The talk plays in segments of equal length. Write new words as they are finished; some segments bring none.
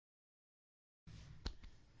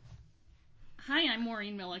Hi, I'm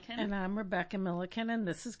Maureen Milliken. And I'm Rebecca Milliken, and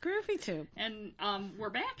this is GroovyTube. And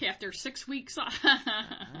we're back after 6 weeks off.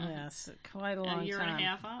 Yes, quite a long time. A year and a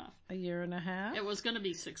half off. A year and a half? It was going to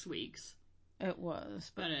be 6 weeks. It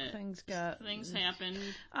was, but things happened.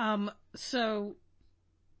 So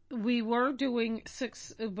we were doing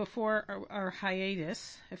before our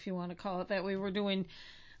hiatus, if you want to call it that. We were doing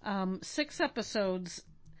 6 episodes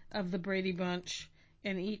of the Brady Bunch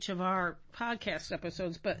in each of our podcast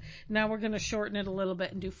episodes, but now we're going to shorten it a little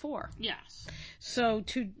bit and do 4. Yes. So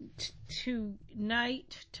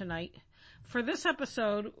tonight, for this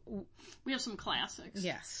episode, we have some classics.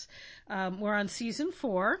 Yes. We're on season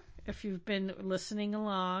 4, if you've been listening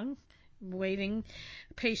along, waiting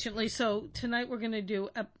patiently. So tonight we're going to do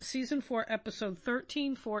season 4, episode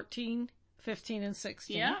 13, 14, 15, and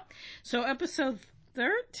 16. Yeah. So episode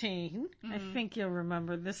 13, I think you'll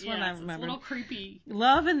remember this one. I remember. It's a little creepy.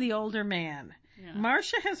 Love and the Older Man. Yeah.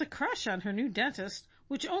 Marcia has a crush on her new dentist,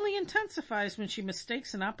 which only intensifies when she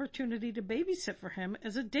mistakes an opportunity to babysit for him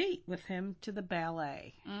as a date with him to the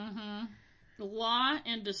ballet. Law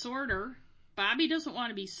and Disorder. Bobby doesn't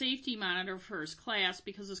want to be safety monitor for his class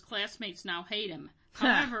because his classmates now hate him.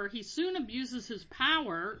 However, he soon abuses his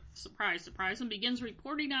power, surprise, surprise, and begins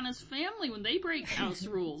reporting on his family when they break house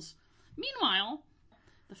rules. Meanwhile,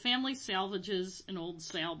 the family salvages an old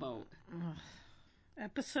sailboat.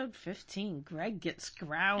 Episode 15, Greg gets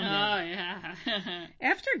grounded. Oh, yeah.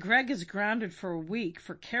 After Greg is grounded for a week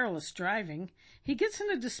for careless driving, he gets in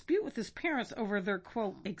a dispute with his parents over their,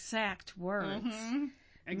 quote, exact words.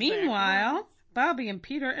 Meanwhile, Bobby and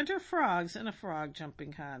Peter enter frogs in a frog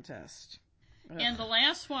jumping contest. And the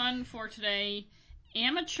last one for today,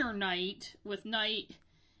 Amateur Night, with night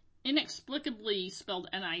inexplicably spelled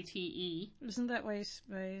N-I-T-E. Isn't that why you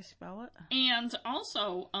spell it? And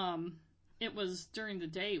also, it was during the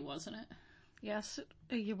day, wasn't it? Yes,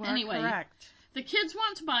 you are correct. The kids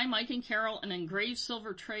want to buy Mike and Carol an engraved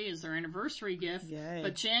silver tray as their anniversary gift, Yay.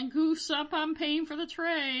 But Jan goofs up on paying for the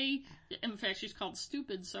tray. In fact, she's called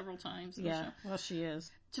stupid several times. Yeah, well, she is.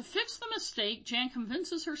 To fix the mistake, Jan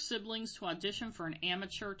convinces her siblings to audition for an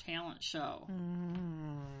amateur talent show.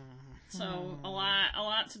 So, a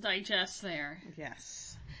lot to digest there.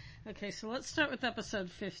 Yes. Okay, so let's start with episode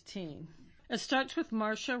 15. It starts with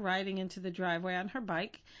Marcia riding into the driveway on her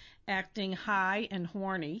bike, acting high and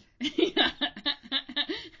horny.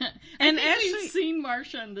 And actually, we've seen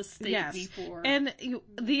Marcia in the state before. And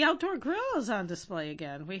the outdoor grill is on display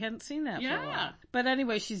again. We hadn't seen that for a while. But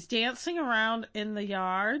anyway, she's dancing around in the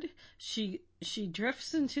yard. She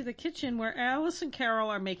drifts into the kitchen where Alice and Carol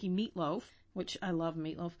are making meatloaf, which I love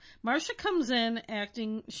meatloaf. Marcia comes in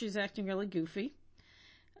she's acting really goofy.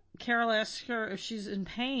 Carol asks her if she's in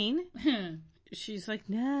pain. She's like,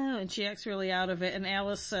 no, and she acts really out of it. And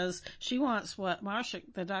Alice says she wants what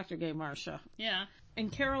the doctor gave Marcia. Yeah. And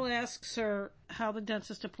Carol asks her how the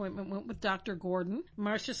dentist appointment went with Dr. Gordon.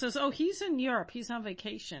 Marcia says, oh, he's in Europe. He's on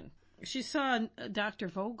vacation. She saw Dr.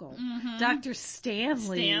 Vogel. Dr.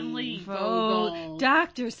 Stanley Vogel.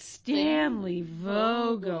 Dr. Stanley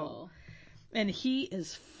Vogel. And he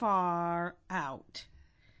is far out.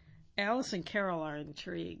 Alice and Carol are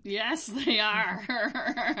intrigued. Yes, they are.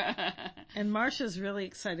 And Marcia's really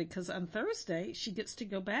excited because on Thursday she gets to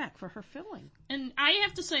go back for her filling. And I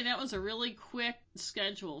have to say that was a really quick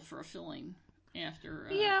schedule for a filling after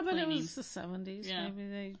but cleaning. it was the 70s. Yeah.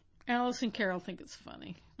 Maybe Alice and Carol think it's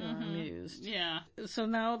funny. They're amused. Yeah. So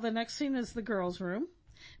now the next scene is the girls' room.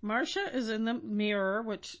 Marcia is in the mirror,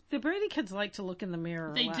 which the Brady kids like to look in the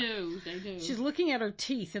mirror a lot. They do. She's looking at her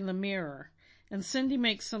teeth in the mirror. And Cindy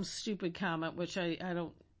makes some stupid comment, which I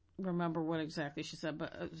don't remember what exactly she said,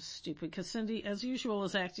 but it was stupid. Because Cindy, as usual,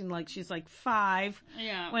 is acting like she's like 5.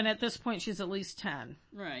 Yeah. When at this point she's at least 10.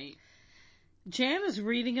 Right. Jan is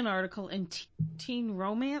reading an article in Teen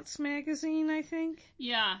Romance magazine, I think.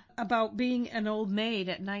 Yeah. About being an old maid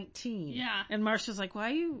at 19. Yeah. And Marcia's like,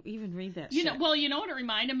 why do you even read that shit? You know what it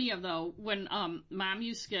reminded me of, though? When Mom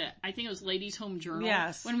used to get, I think it was Ladies' Home Journal.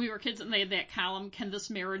 Yes. When we were kids and they had that column, Can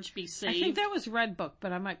This Marriage Be Saved? I think that was Red Book,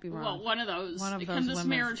 but I might be wrong. Well, one of those. Can This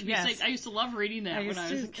Marriage Be Saved? I used to love reading that when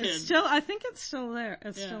I was a kid. I think it's still there.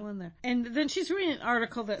 It's still in there. And then she's reading an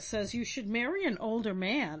article that says you should marry an older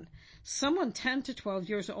man. Someone 10 to 12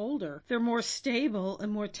 years older. They're more stable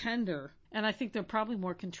and more tender. And I think they're probably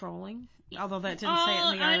more controlling. Although that didn't say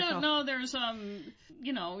it in the article. I don't know. There's,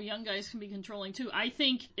 young guys can be controlling too. I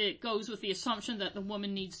think it goes with the assumption that the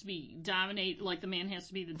woman needs to be dominated, like the man has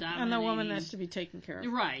to be the dominating. And the woman has to be taken care of.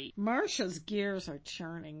 Right. Marcia's gears are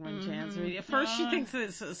churning when Jan's reading. At first she thinks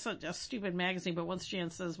it's such a stupid magazine, but once Jan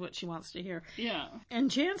says what she wants to hear. Yeah. And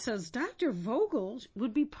Jan says, Dr. Vogel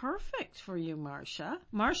would be perfect for you, Marcia.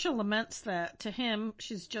 Marcia laments that to him,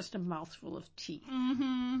 she's just a mouthful of teeth.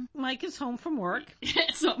 Mm-hmm. Mike is home from work.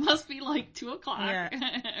 So it must be like 2 o'clock. Yeah.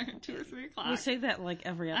 2 or 3 o'clock. We say that like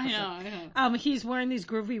every episode. I know. He's wearing these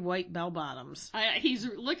groovy white bell bottoms. He's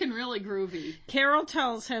looking really groovy. Carol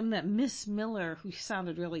tells him that Miss Miller, who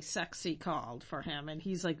sounded really sexy, called for him, and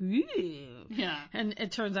he's like, ooh. Yeah. And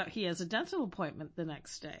it turns out he has a dental appointment the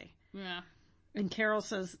next day. Yeah. And Carol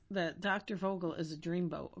says that Dr. Vogel is a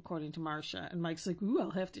dreamboat, according to Marcia. And Mike's like, ooh,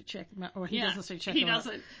 I'll have to check him out. Or he doesn't say check him out. He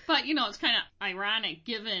doesn't. But, it's kind of ironic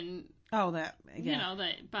given... Oh, that, yeah.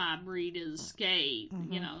 That Bob Reed is gay.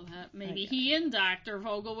 That maybe he and Dr.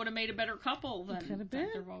 Vogel would have made a better couple than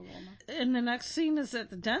Dr. Vogel. And the next scene is at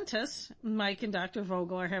the dentist. Mike and Dr.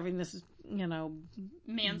 Vogel are having this,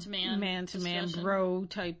 man-to-man bro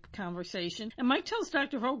type conversation. And Mike tells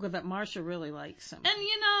Dr. Vogel that Marcia really likes him. And,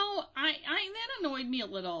 that annoyed me a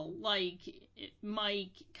little. Like,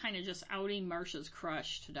 Mike kind of just outing Marcia's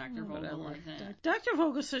crush to Dr. Vogel like that. Dr.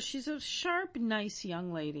 Vogel says she's a sharp, nice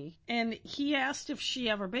young lady. And he asked if she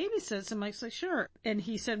ever babysits, and Mike's like, sure. And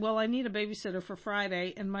he said, well, I need a babysitter for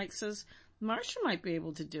Friday. And Mike says, Marcia might be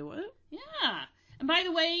able to do it. Yeah. And by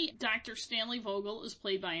the way, Dr. Stanley Vogel is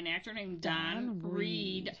played by an actor named Don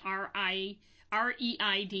Reed,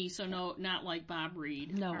 R-E-I-D, so no, not like Bob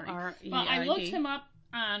Reed. No, R-E-I-D. But I looked him up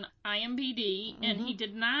on IMDb, and he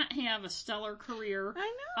did not have a stellar career. I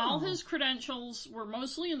know. All his credentials were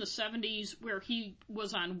mostly in the 70s, where he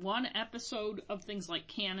was on one episode of things like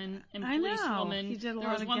Cannon and Policewoman. He did a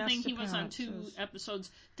lot of guest appearances. There was one thing he was on 2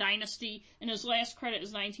 episodes, Dynasty, and his last credit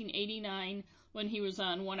is 1989, when he was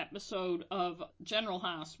on one episode of General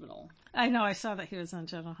Hospital. I know, I saw that he was on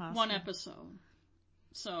General Hospital. One episode.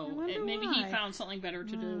 So maybe he found something better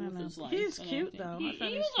to do with his life. He's cute, though.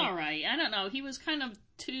 He was all right. I don't know. He was kind of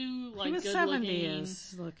too he was good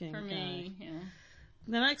 70s looking for me. Guy. Yeah.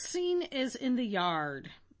 The next scene is in the yard.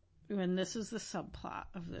 And this is the subplot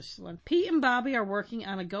of this one. Pete and Bobby are working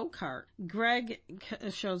on a go-kart. Greg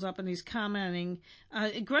shows up and he's commenting.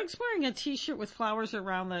 Greg's wearing a t-shirt with flowers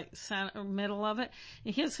around the center, middle of it.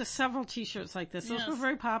 And he has several t-shirts like this. Those were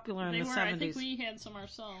very popular in the 70s. I think we had some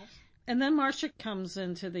ourselves. And then Marcia comes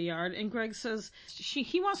into the yard, and Greg says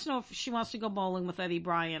he wants to know if she wants to go bowling with Eddie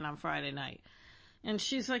Bryan on Friday night. And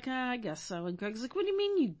she's like, I guess so. And Greg's like, what do you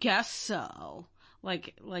mean you guess so?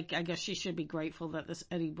 Like I guess she should be grateful that this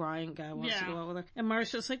Eddie Bryan guy wants to go out with her. And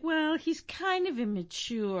Marcia's like, well, he's kind of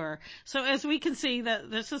immature. So as we can see, that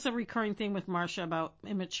this is a recurring theme with Marcia about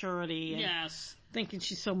immaturity. And thinking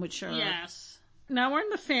she's so mature. Yes. Now we're in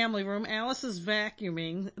the family room. Alice is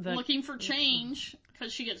vacuuming. Looking for change.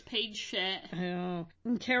 Because she gets paid shit. Yeah.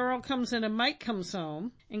 And Carol comes in and Mike comes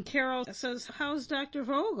home. And Carol says, how's Dr.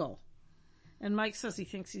 Vogel? And Mike says he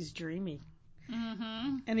thinks he's dreamy.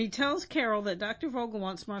 Mm-hmm. And he tells Carol that Dr. Vogel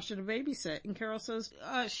wants Marcia to babysit. And Carol says,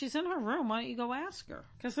 she's in her room. Why don't you go ask her?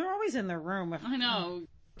 Because they're always in their room. I know.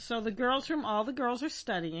 So all the girls are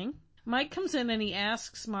studying. Mike comes in and he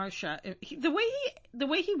asks Marcia. The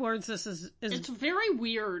way he words this is it's very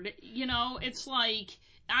weird. It's like...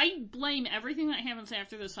 I blame everything that happens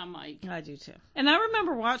after this on Mike. I do too. And I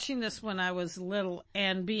remember watching this when I was little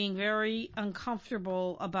and being very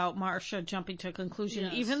uncomfortable about Marcia jumping to a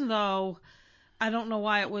conclusion, even though I don't know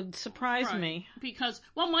why it would surprise me. Because,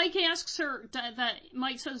 Mike asks her,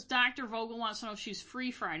 Mike says Dr. Vogel wants to know if she's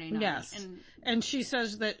free Friday night. Yes. And she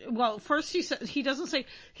says that, first he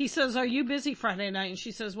says, are you busy Friday night? And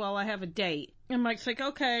she says, well, I have a date. And Mike's like,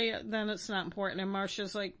 okay, then it's not important. And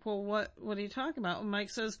Marcia's like, well, what are you talking about? And Mike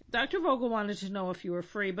says, Dr. Vogel wanted to know if you were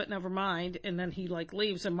free, but never mind. And then he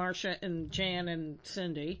leaves, and Marcia and Jan and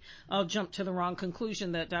Cindy all jump to the wrong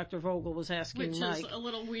conclusion that Dr. Vogel was asking Mike. Which is a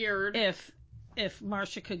little weird. If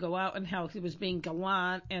Marcia could go out and how he was being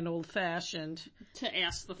gallant and old-fashioned. To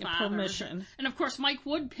ask the father. Permission. And of course, Mike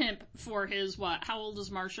would pimp for his, how old is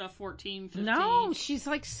Marcia? 14, 15? No, she's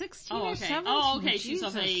like 16 or 17. Oh, okay, she's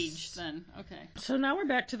of age then. Okay. So now we're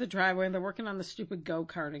back to the driveway and they're working on the stupid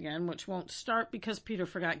go-kart again, which won't start because Peter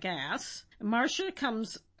forgot gas. Marcia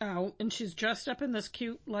comes out and she's dressed up in this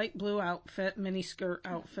cute light blue outfit, mini skirt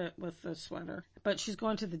outfit with the sweater. But she's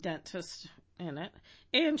going to the dentist in it.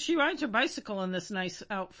 And she rides her bicycle in this nice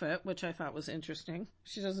outfit, which I thought was interesting.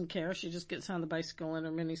 She doesn't care. She just gets on the bicycle in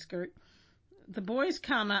her miniskirt. the boys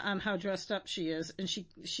comment on how dressed up she is, and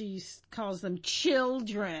she calls them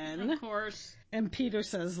children. Of course. And Peter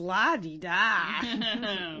says,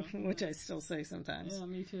 la-di-da, which I still say sometimes. Yeah,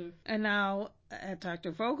 me too. And now, at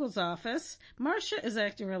Dr. Vogel's office, Marcia is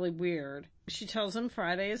acting really weird. She tells him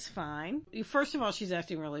Friday is fine. First of all, she's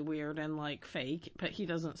acting really weird and, like, fake, but he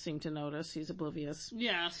doesn't seem to notice. He's oblivious.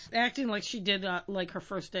 Yes. Acting like she did, like, her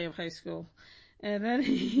first day of high school. And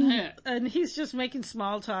then he's just making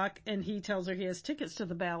small talk, and he tells her he has tickets to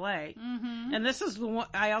the ballet. Mm-hmm. And this is the one,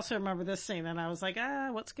 I also remember this scene, and I was like,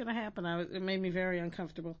 what's going to happen? It made me very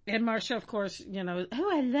uncomfortable. And Marcia, of course,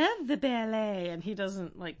 I love the ballet. And he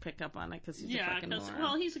doesn't, like, pick up on it because he's a fucking moron.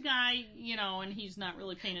 Well, he's a guy, and he's not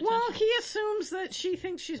really paying attention. Well, he assumes that she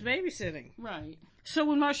thinks she's babysitting. Right. So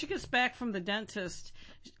when Marcia gets back from the dentist,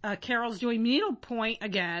 Carol's doing needlepoint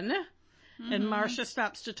again, mm-hmm. and Marcia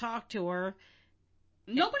stops to talk to her.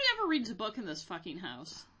 Nobody ever reads a book in this fucking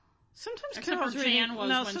house. Sometimes Except Carol's for reading. Jan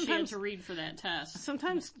was when she had to read for that test.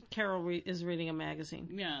 Sometimes Carol is reading a magazine.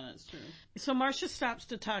 Yeah, that's true. So Marcia stops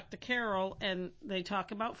to talk to Carol, and they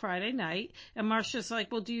talk about Friday night. And Marcia's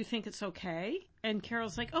like, well, do you think it's okay? And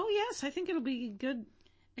Carol's like, oh, yes, I think it'll be a good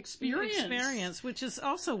experience, which is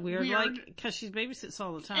also weird. Like, because she babysits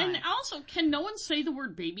all the time. And also, can no one say the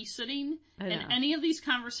word babysitting? In any of these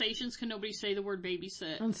conversations, can nobody say the word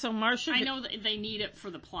babysit? And so Marcia... I know that they need it for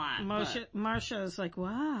the plot. Marcia is like,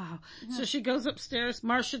 wow. Yeah. So she goes upstairs.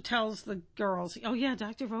 Marcia tells the girls, oh yeah,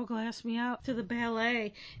 Dr. Vogel asked me out to the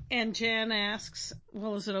ballet. And Jan asks,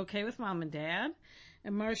 well, is it okay with Mom and Dad?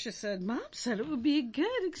 And Marcia said, Mom said it would be a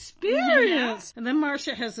good experience. Yeah. And then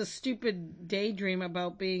Marcia has a stupid daydream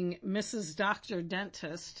about being Mrs. Dr.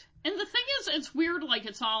 Dentist. And the thing is, it's weird, like,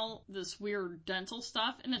 it's all this weird dental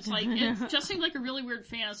stuff, and it's like, it just seemed like a really weird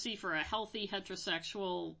fantasy for a healthy,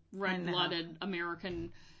 heterosexual, red-blooded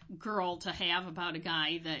American girl to have about a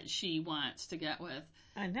guy that she wants to get with.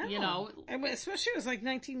 I know. Especially it was like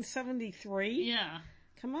 1973. Yeah.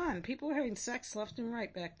 Come on, people were having sex left and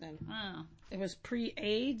right back then. Oh. It was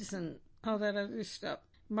pre-AIDS and all that other stuff.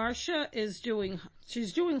 Marcia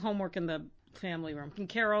she's doing homework in the family room. And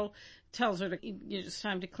Carol tells her it's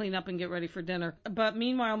time to clean up and get ready for dinner. But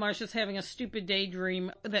meanwhile, Marcia's having a stupid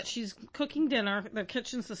daydream that she's cooking dinner. The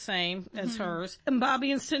kitchen's the same as hers. And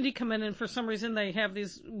Bobby and Cindy come in, and for some reason they have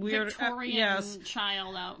these weird... Victorian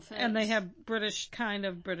child outfits. And they have British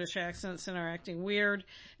accents and are acting weird.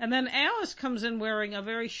 And then Alice comes in wearing a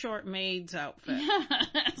very short maid's outfit.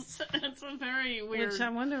 Yes, it's a very weird... Which I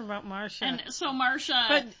wonder about Marcia. And so Marcia...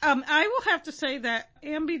 But I will have to say that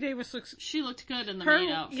Ambi Davis looks... She looked good in the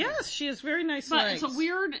maid outfit. Yes, she has very nice legs. But it's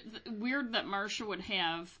a weird that Marcia would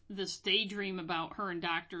have this daydream about her and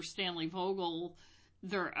Dr. Stanley Vogel,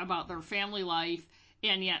 about their family life,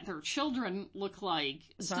 and yet their children look like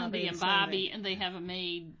Cindy and Bobby, and they have a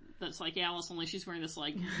maid that's like Alice, only she's wearing this,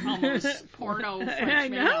 like, almost porno French I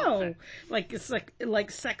know. Outfit. Like, it's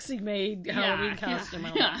like sexy maid Halloween costume.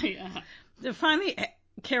 Yeah. Finally,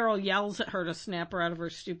 Carol yells at her to snap her out of her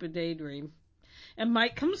stupid daydream. And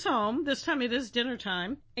Mike comes home. This time it is dinner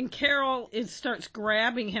time. And Carol starts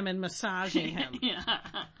grabbing him and massaging him. Yeah.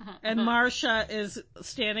 And Marcia is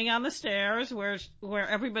standing on the stairs where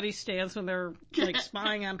everybody stands when they're, like,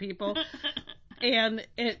 spying on people. And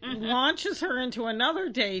it launches her into another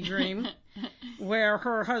daydream where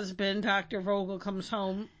her husband, Dr. Vogel, comes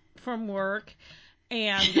home from work.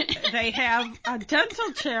 And they have a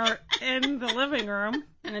dental chair in the living room,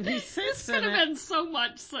 and he sits in it. This could have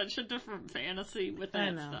been such a different fantasy with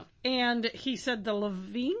that stuff. And he said, the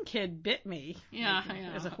Levine kid bit me. Yeah,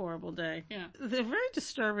 It was a horrible day. Yeah. They're very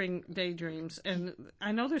disturbing daydreams, and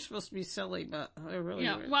I know they're supposed to be silly, but they're really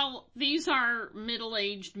weird. Well, these are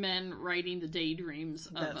middle-aged men writing the daydreams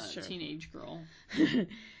of a teenage girl.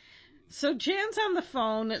 So Jan's on the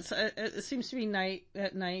phone. It seems to be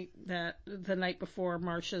the night before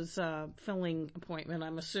Marcia's filling appointment,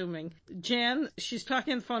 I'm assuming. Jan, she's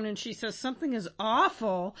talking on the phone, and she says something is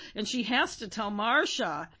awful, and she has to tell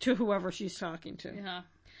Marcia, to whoever she's talking to. Yeah.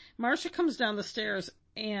 Marcia comes down the stairs,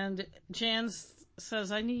 and Jan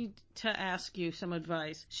says, I need to ask you some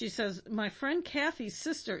advice. She says, my friend Kathy's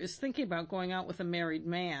sister is thinking about going out with a married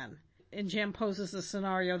man. And Jan poses the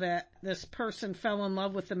scenario that this person fell in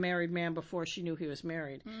love with the married man before she knew he was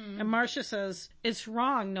married. Mm. And Marcia says, it's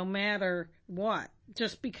wrong no matter what.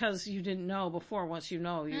 Just because you didn't know before, once you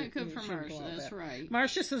know, good for Marcia, that's right.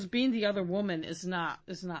 Marcia says being the other woman is not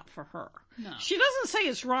for her. No. She doesn't say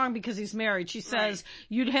it's wrong because he's married. She says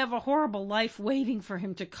you'd have a horrible life waiting for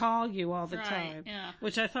him to call you all the time. Yeah.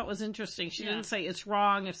 Which I thought was interesting. She didn't say it's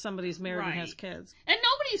wrong if somebody's married and has kids. And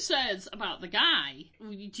nobody says about the guy,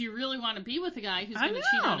 do you really want to be with a guy who's going to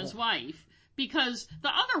cheat on his wife? Because the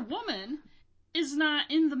other woman is not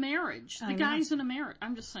in the marriage. The guy's in a marriage.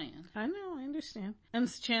 I'm just saying. I know, I understand. And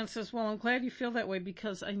Jan says, well, I'm glad you feel that way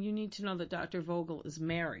because you need to know that Dr. Vogel is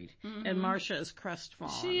married. Mm-hmm. And Marcia is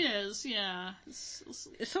crestfallen. She is, yeah.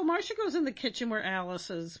 So Marcia goes in the kitchen where Alice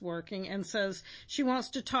is working and says she wants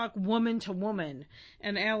to talk woman to woman.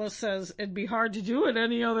 And Alice says it'd be hard to do it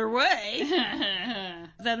any other way.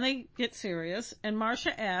 Then they get serious. And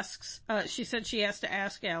Marcia asks, she said she has to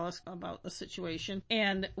ask Alice about the situation.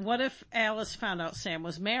 And what if Alice found out Sam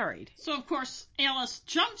was married? So, of course, Alice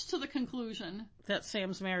jumps to the conclusion that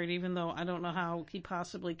Sam's married, even though I don't know how he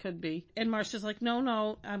possibly could be. And Marcia's like,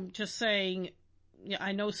 no, I'm just saying, yeah,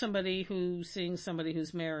 I know somebody who's seeing somebody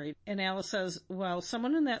who's married. And Alice says, well,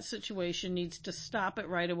 someone in that situation needs to stop it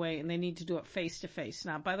right away, and they need to do it face to face,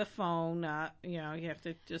 not by the phone, not, you have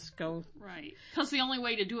to just go. Right. Because the only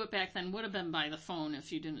way to do it back then would have been by the phone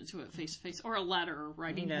if you didn't do it face to face, or a letter, or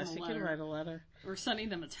writing them a letter. Yes, you could write a letter. Or sending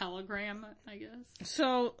them a telegram, I guess.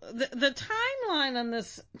 So the timeline on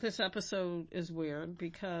this episode is weird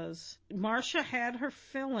because Marcia had her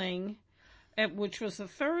filling, which was a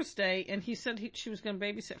Thursday, and he said she was going to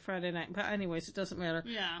babysit Friday night. But anyways, it doesn't matter.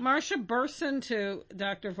 Yeah. Marcia bursts into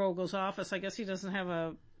Dr. Vogel's office. I guess he doesn't have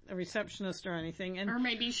a receptionist or anything. Or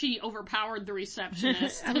maybe she overpowered the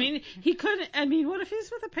receptionist. What if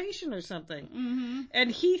he's with a patient or something? Mm-hmm. And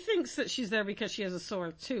he thinks that she's there because she has a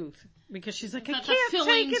sore tooth. Because she's like, I can't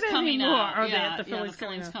take it anymore. The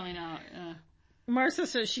filling's coming out. Yeah. Marcia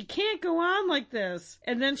says she can't go on like this.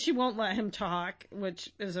 And then she won't let him talk,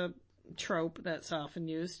 which is a trope that's often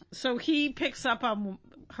used. So he picks up on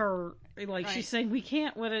her, like, right. She's saying, we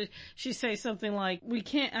can't, she say something like,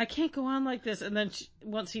 I can't go on like this. And then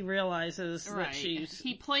once he realizes that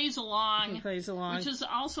he plays along. Which is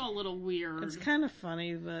also a little weird. It's kind of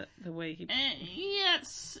funny, the way he...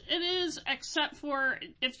 Yes, it is, except for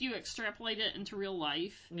if you extrapolate it into real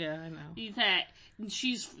life. Yeah, I know. That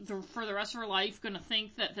she's, for the rest of her life, going to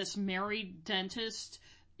think that this married dentist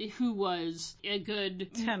who was a good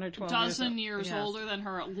 10 or 12 dozen years older than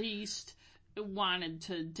her at least, wanted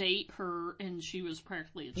to date her, and she was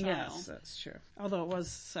practically a child. Yes, that's true. Although it was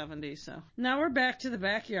 70, so. Now we're back to the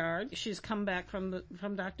backyard. She's come back from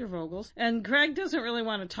Dr. Vogel's, and Greg doesn't really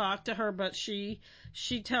want to talk to her, but she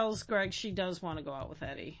tells Greg she does want to go out with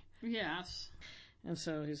Eddie. Yes. And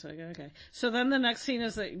so he's like, okay. So then the next scene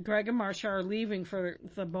is that Greg and Marcia are leaving for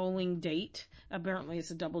the bowling date. Apparently it's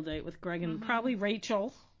a double date with Greg and probably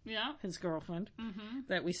Rachel. Yeah. His girlfriend,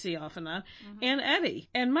 that we see off and on, and Eddie.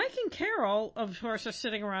 And Mike and Carol, of course, are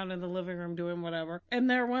sitting around in the living room doing whatever, and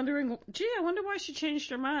they're wondering, gee, I wonder why she changed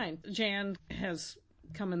her mind. Jan has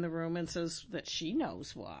come in the room and says that she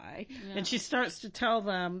knows why, and she starts to tell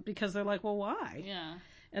them, because they're like, well, why? Yeah.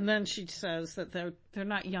 And then she says that they're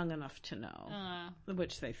not young enough to know,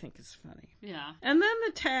 which they think is funny. Yeah. And then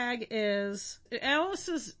the tag is, Alice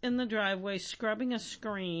is in the driveway scrubbing a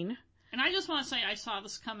screen. And I just want to say I saw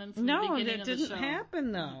this coming from the beginning of the show. No, it didn't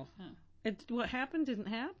happen, though. What happened didn't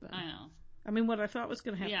happen. I know. I mean, what I thought was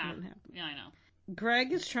going to happen didn't happen. Yeah, I know.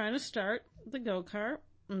 Greg is trying to start the go-kart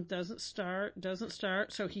and doesn't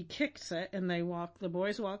start, so he kicks it, and the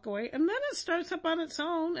boys walk away, and then it starts up on its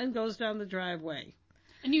own and goes down the driveway.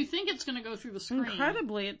 And you think it's going to go through the screen.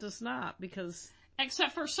 Incredibly, it does not, because...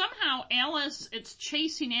 Except for somehow it's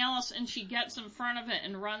chasing Alice, and she gets in front of it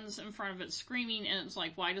and runs in front of it screaming, and it's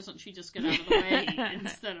like, why doesn't she just get out of the way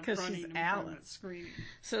instead of running in front of it screaming?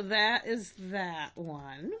 So that is that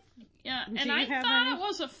one. Yeah, and I thought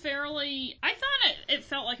it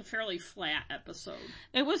felt like a fairly flat episode.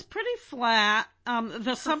 It was pretty flat.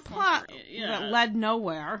 The subplot that led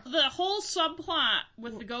nowhere. The whole subplot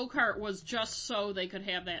with the go-kart was just so they could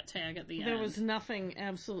have that tag at the end. There was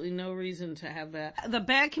absolutely no reason to have that. The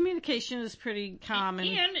bad communication is pretty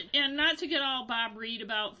common. And not to get all Bob Reed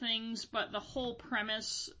about things, but the whole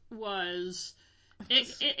premise was...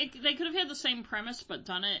 they could have had the same premise, but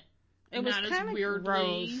done it was not kind as of weirdly.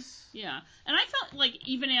 Gross. Yeah. And I felt like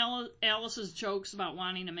even Alice's jokes about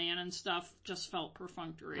wanting a man and stuff just felt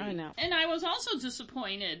perfunctory. I know. And I was also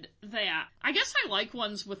disappointed that, I guess I like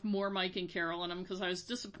ones with more Mike and Carol in them, because I was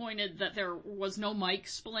disappointed that there was no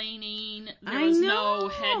Mike-splaining, there was no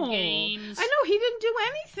head games. I know, he didn't do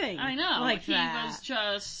anything. I know. Like he that. was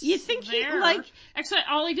just You think there. Except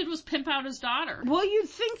all he did was pimp out his daughter. Well, you'd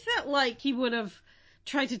think that, he would have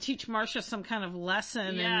tried to teach Marcia some kind of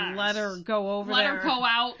lesson and let her go over there. Let her go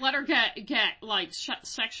out. Let her get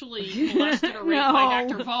sexually molested or raped by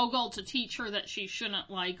Dr. Vogel to teach her that she shouldn't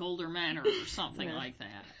like older men or something like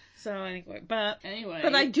that. So anyway, but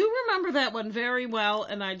I do remember that one very well,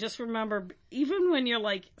 and I just remember, even when you're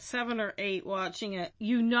like 7 or 8 watching it,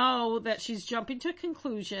 you know that she's jumping to a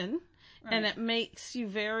conclusion, right, and it makes you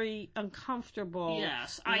very uncomfortable.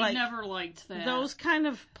 Yes, I never liked that. Those kind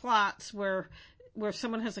of plots where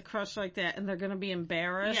someone has a crush like that and they're going to be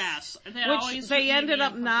embarrassed. Yes, which they ended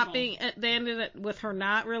up not being. They ended it with her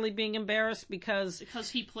not really being embarrassed because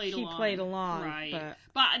he played along. Right,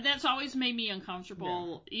 but that's always made me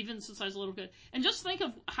uncomfortable, even since I was a little kid. And just think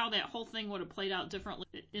of how that whole thing would have played out differently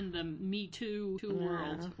in the Me Too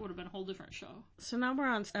world. It would have been a whole different show. So now we're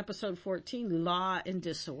on episode 14, Law and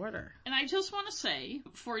Disorder. And I just want to say,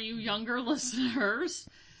 for you younger listeners,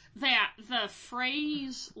 that the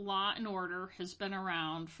phrase Law and Order has been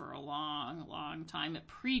around for a long, long time. It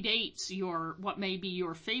predates what may be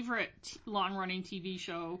your favorite long-running TV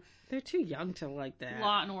show. They're too young to like that.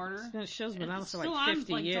 Law and Order. That show's been on for like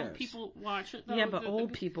 50 years. Don't people watch it, though? Yeah, but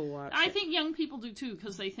old people watch it. I think young people do, too,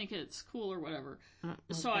 because they think it's cool or whatever. Okay.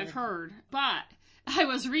 So I've heard. But I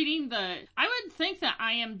was reading I would think that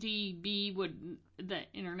IMDb the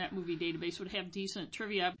Internet Movie Database would have decent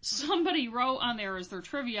trivia. Somebody wrote on there as their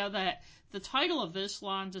trivia that the title of this,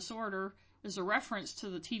 Law and Disorder, is a reference to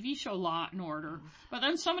the TV show Law and Order. But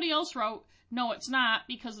then somebody else wrote, no, it's not,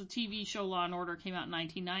 because the TV show Law and Order came out in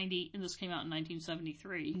 1990, and this came out in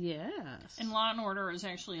 1973. Yes. And Law and Order is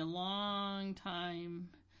actually a long time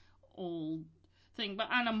old thing, but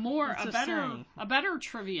on a better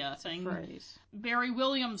trivia thing. Phrase. Barry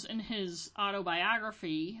Williams, in his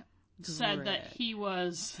autobiography, said that he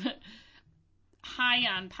was high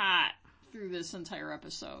on pot through this entire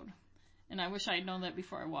episode. And I wish I had known that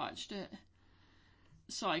before I watched it.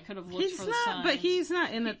 So I could have looked for the signs. But he's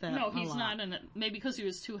not in it No, he's not in it. Maybe because he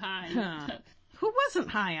was too high. Who wasn't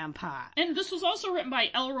high on pot? And this was also written by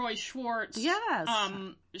Elroy Schwartz. Yes.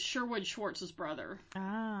 Sherwood Schwartz's brother.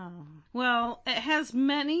 Oh. Well, it has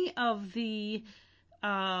many of the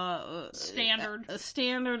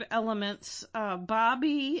standard elements.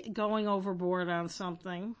 Bobby going overboard on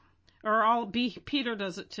something. Or Peter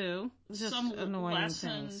does it too. Just some annoying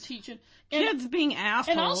lesson things. Teaching. Kids being assholes.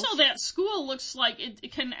 And also that school looks like,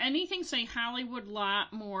 can anything say Hollywood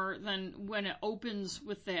lot more than when it opens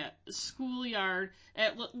with that schoolyard?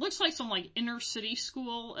 It looks like some like inner city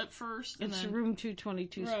school at first. It's room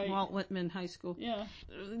 222, right. Walt Whitman High School. Yeah.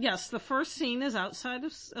 Yes, the first scene is outside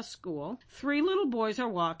of a school. 3 little boys are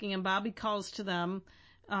walking and Bobby calls to them.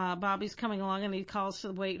 Bobby's coming along and he calls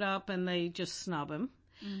to wait up and they just snub him.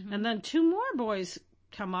 Mm-hmm. And then 2 more boys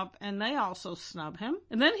come up and they also snub him.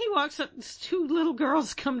 And then he walks up, 2 little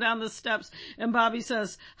girls come down the steps and Bobby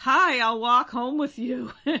says, "Hi, I'll walk home with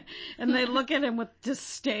you." And they look at him with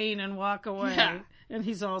disdain and walk away. Yeah. And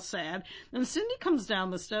he's all sad. And Cindy comes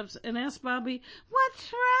down the steps and asks Bobby,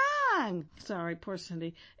 "What's wrong?" Sorry, poor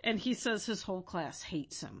Cindy. And he says his whole class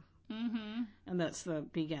hates him. Mm-hmm. And that's the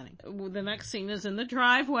beginning. The next scene is in the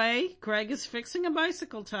driveway. Greg is fixing a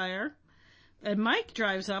bicycle tire. And Mike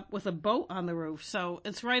drives up with a boat on the roof. So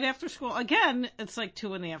it's right after school. Again, it's like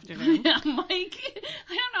 2 in the afternoon. Yeah, Mike,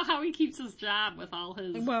 I don't know how he keeps his job with all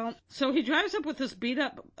his... Well, so he drives up with this beat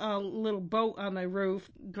up little boat on the roof.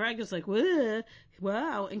 Greg is like,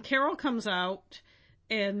 wow. And Carol comes out.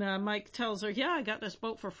 And Mike tells her, "Yeah, I got this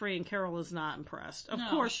boat for free," and Carol is not impressed. Of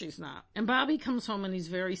course she's not. And Bobby comes home and he's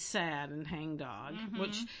very sad and hangdog,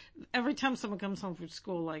 which every time someone comes home from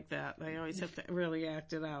school like that, they always have to really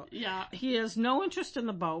act it out. Yeah. He has no interest in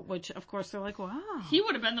the boat, which of course they're like, wow. He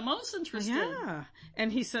would have been the most interested. Yeah.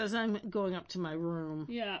 And he says, "I'm going up to my room."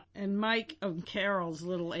 Yeah. And Mike and Carol's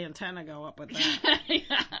little antenna go up with that.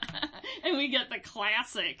 Yeah. And we get the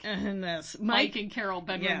classic and that's Mike and Carol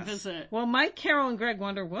bedroom visit. Well, Mike, Carol, and Greg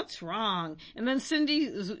wonder what's wrong. And then Cindy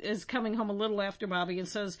is coming home a little after Bobby and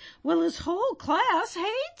says, "Well, his whole class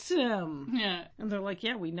hates him." Yeah. And they're like,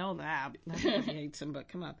 "Yeah, we know that. Everybody hates him, but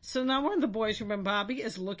come on." So now one of the boys, remember, Bobby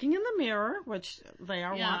is looking in the mirror, which they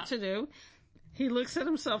are wont to do. He looks at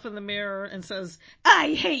himself in the mirror and says,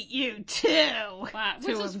 "I hate you too." Wow.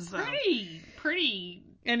 Which is pretty.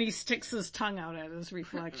 And he sticks his tongue out at his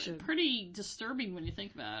reflection. Pretty disturbing when you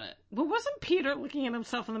think about it. Well, wasn't Peter looking at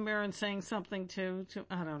himself in the mirror and saying something too?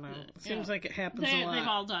 I don't know. It seems like it happens a lot. They've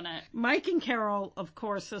all done it. Mike and Carol, of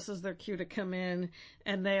course, this is their cue to come in,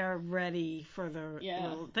 and they are ready for their...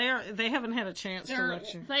 They haven't had a chance to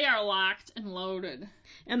lecture. They are locked and loaded.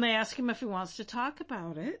 And they ask him if he wants to talk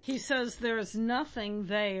about it. He says there is nothing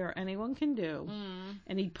they or anyone can do.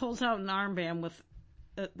 And he pulls out an armband with...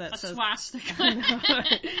 that says swastika.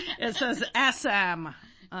 It says SM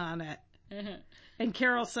on it. And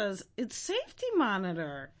Carol says, it's safety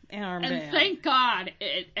monitor armband. And thank God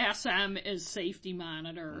SM is safety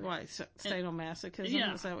monitor. Why, sadomasochism?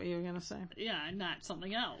 Yeah. Is that what you were going to say? Yeah, not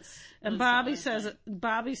something else. And Bobby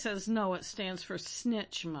says no, it stands for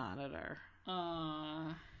snitch monitor.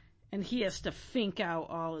 And he has to fink out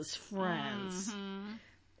all his friends. Mm-hmm.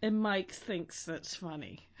 And Mike thinks that's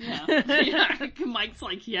funny. Yeah. Yeah. Mike's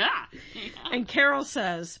like, yeah. And Carol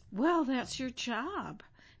says, well, that's your job.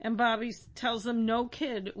 And Bobby tells them no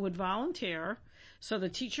kid would volunteer, so the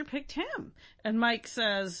teacher picked him. And Mike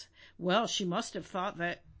says, well, she must have thought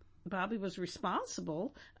that Bobby was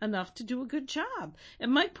responsible enough to do a good job.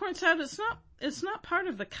 And Mike points out it's not part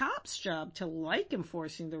of the cops' job to like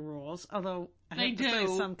enforcing the rules, although I have to say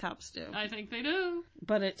some cops do. I think they do.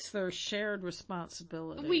 But it's their shared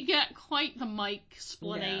responsibility. We get quite the Mike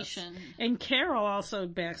explanation. Yes. And Carol also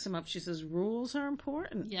backs him up. She says rules are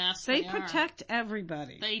important. Yes, they protect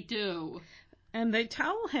everybody. They do. And they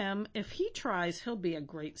tell him if he tries, he'll be a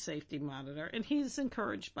great safety monitor, and he's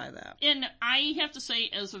encouraged by that. And I have to say,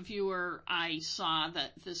 as a viewer, I saw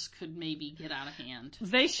that this could maybe get out of hand.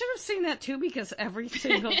 They should have seen that too, because every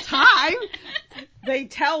single time they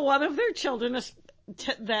tell one of their children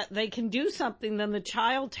that they can do something, then the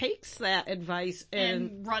child takes that advice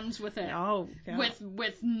and runs with it. Oh, yeah.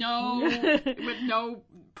 with no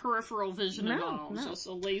peripheral vision at all. No. Just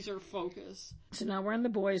a laser focus. So now we're in the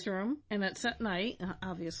boys' room, and it's at night.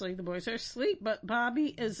 Obviously, the boys are asleep, but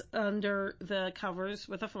Bobby is under the covers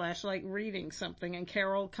with a flashlight reading something, and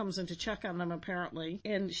Carol comes in to check on them, apparently.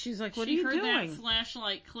 And she's like, what are you doing? She heard that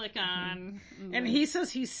flashlight click on. Mm-hmm. And he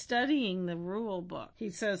says he's studying the rule book.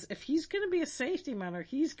 He says if he's going to be a safety monitor,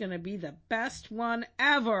 he's going to be the best one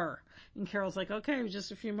ever. And Carol's like, okay,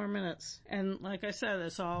 just a few more minutes. And like I said,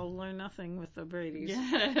 it's all or nothing with the Bradys.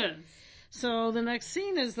 Yes. So the next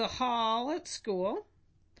scene is the hall at school.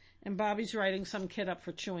 And Bobby's writing some kid up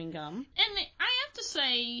for chewing gum. And I have to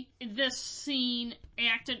say, this scene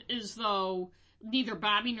acted as though neither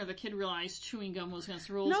Bobby nor the kid realized chewing gum was against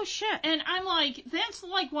the rules. No shit. And I'm like, that's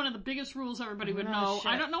like one of the biggest rules everybody would know.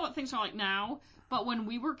 Shit. I don't know what things are like now. But when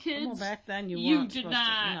we were kids, well, back then you did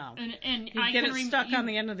not. To, no. And you get it stuck on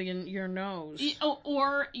the end of your nose.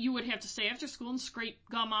 Or you would have to stay after school and scrape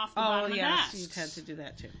gum off the bottom of the desk. Oh, yes, you'd had to do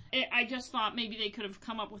that too. I just thought maybe they could have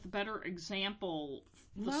come up with a better example.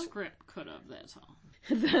 The script could have, that's all.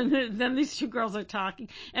 Then these two girls are talking.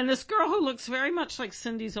 And this girl who looks very much like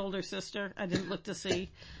Cindy's older sister, I didn't look to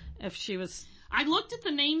see if she was... I looked at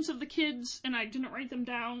the names of the kids, and I didn't write them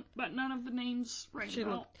down, but none of the names rang a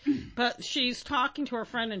bell. But she's talking to her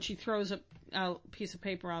friend, and she throws a piece of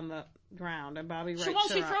paper on the ground, and Bobby writes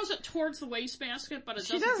she throws it towards the wastebasket, but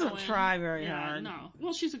she doesn't try very hard. No.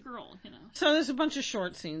 Well, she's a girl, you know. So there's a bunch of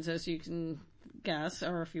short scenes, as you can guess,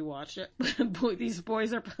 or if you watched it. These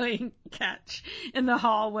boys are playing catch in the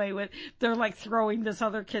hallway they're like throwing this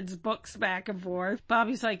other kid's books back and forth.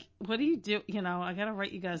 Bobby's like, what do you do? You know, I gotta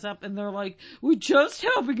write you guys up. And they're like, we're just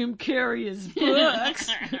helping him carry his books.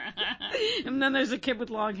 And then there's a kid with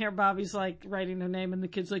long hair. Bobby's like writing their name, and the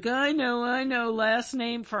kid's like, I know, last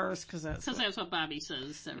name first, because that's what Bobby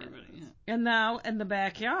says to everybody. Yeah. And now in the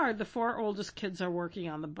backyard, the 4 oldest kids are working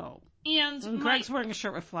on the boat. And Greg's wearing a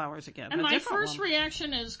shirt with flowers again. And my first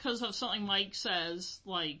reaction is because of something Mike says,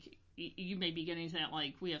 like, you may be getting to that,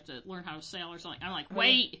 like, we have to learn how to sail or something. I'm like,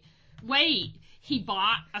 wait, he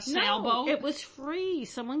bought a sailboat? No, it was free.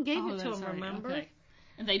 Someone gave it to him, remember? Okay.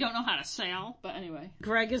 And they don't know how to sail, but anyway.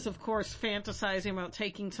 Greg is, of course, fantasizing about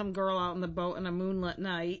taking some girl out on the boat on a moonlit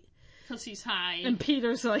night. Because he's high. And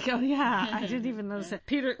Peter's like, oh yeah, I didn't even notice that.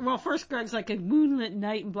 First Greg's like, a moonlit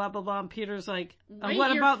night and blah, blah, blah. And Peter's like,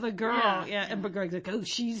 what about the girl? Yeah. And Greg's like, oh,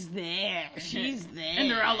 she's there. She's there.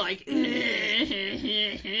 And they're all like,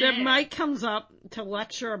 Then Mike comes up to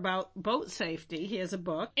lecture about boat safety. He has a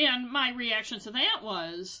book. And my reaction to that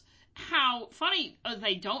was how funny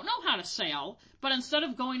they don't know how to sail, but instead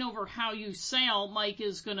of going over how you sail, Mike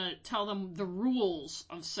is going to tell them the rules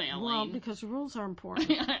of sailing. Well, because rules are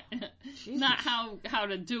important. Not how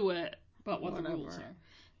to do it, but what the rules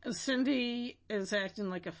are. Cindy is acting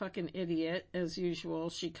like a fucking idiot, as usual.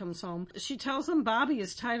 She comes home. She tells him Bobby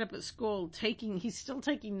is tied up at school, he's still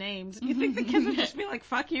taking names. You think the kids would just be like,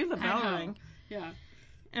 fuck you, the bell ring. Yeah.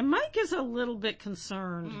 And Mike is a little bit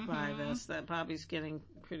concerned by this, that Bobby's getting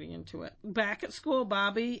pretty into it. Back at school,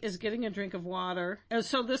 Bobby is getting a drink of water.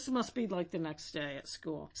 So this must be like the next day at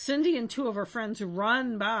school. Cindy and 2 of her friends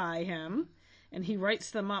run by him, and he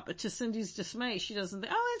writes them up. But to Cindy's dismay, she doesn't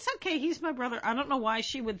think, oh, it's okay, he's my brother. I don't know why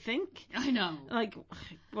she would think. I know. Like,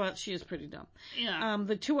 well, she is pretty dumb. Yeah.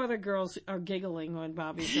 The two other girls are giggling when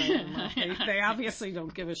Bobby's writing them up. They obviously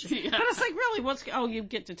don't give a shit. Yeah. But it's like, really, you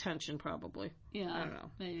get detention probably. Yeah. I don't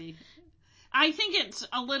know. Maybe. I think it's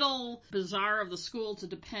a little bizarre of the school to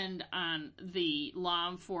depend on the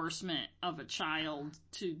law enforcement of a child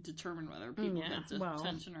to determine whether people get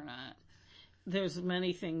detention or not. There's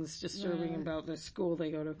many things disturbing about the school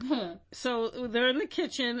they go to. So they're in the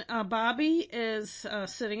kitchen. Bobby is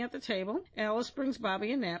sitting at the table. Alice brings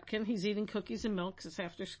Bobby a napkin. He's eating cookies and milk. It's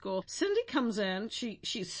after school. Cindy comes in. She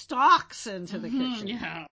stalks into the kitchen.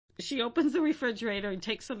 Yeah. She opens the refrigerator and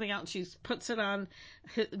takes something out and she puts it on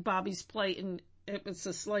Bobby's plate, and it's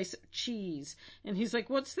a slice of cheese. And he's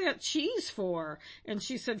like, what's that cheese for? And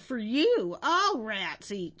she said, for you. All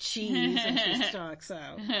rats eat cheese. And she stalks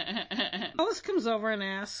out. Alice comes over and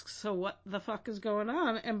asks, so what the fuck is going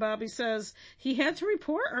on? And Bobby says he had to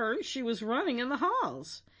report her. She was running in the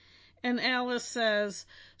halls. And Alice says,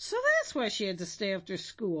 so that's why she had to stay after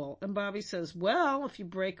school. And Bobby says, well, if you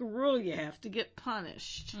break a rule, you have to get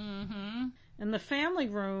punished. Mm-hmm. In the family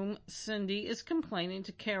room, Cindy is complaining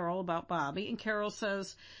to Carol about Bobby. And Carol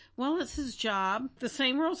says, well, it's his job. The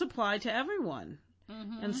same rules apply to everyone.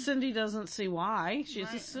 Mm-hmm. And Cindy doesn't see why.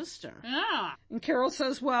 She's a sister. Yeah. And Carol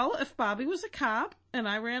says, well, if Bobby was a cop and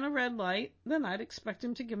I ran a red light, then I'd expect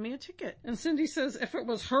him to give me a ticket. And Cindy says if it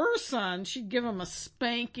was her son, she'd give him a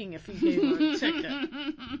spanking if he gave her a ticket.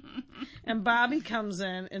 And Bobby comes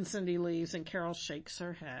in and Cindy leaves and Carol shakes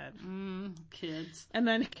her head. Kids. And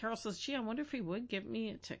then Carol says, gee, I wonder if he would give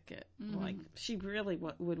me a ticket. Like, she really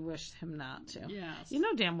would wish him not to. Yes. You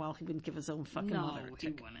know damn well he wouldn't give his own fucking mother a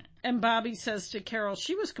ticket. He wouldn't. And Bobby says to Carol,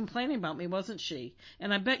 she was complaining about me, wasn't she?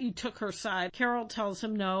 And I bet you took her side. Carol tells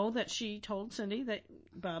him no, that she told Cindy that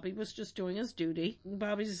Bobby was just doing his duty.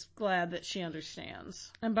 Bobby's glad that she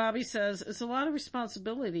understands. And Bobby says, it's a lot of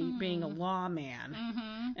responsibility being a lawman.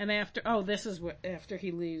 And after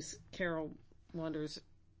he leaves, Carol wonders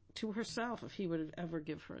to herself if he would ever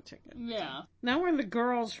give her a ticket. Yeah. Now we're in the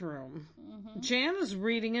girls' room. Jan is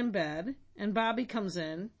reading in bed, and Bobby comes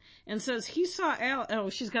in and says he saw Alice. Oh,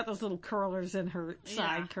 she's got those little curlers in her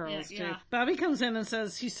side curls, too. Yeah. Bobby comes in and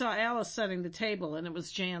says he saw Alice setting the table, and it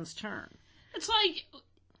was Jan's turn. It's like,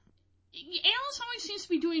 Alice always seems to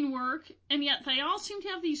be doing work, and yet they all seem to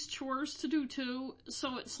have these chores to do too.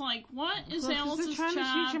 So it's like, what is Alice's job? They're trying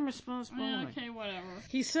to teach him responsibility. Okay, whatever.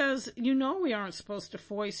 He says, we aren't supposed to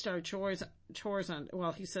foist our chores on.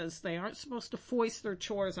 Well, he says they aren't supposed to foist their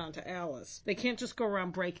chores onto Alice. They can't just go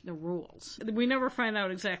around breaking the rules. We never find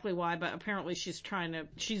out exactly why, but apparently she's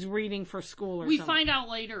reading for school or something. We find out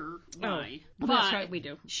later why. Oh, that's right, we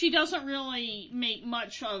do. She doesn't really make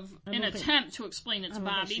much of an attempt to explain it to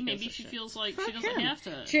Bobby. Maybe she feels like she doesn't have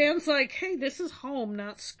to. Jan's like, hey, this is home,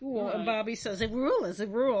 not school. Right. And Bobby says, a rule is a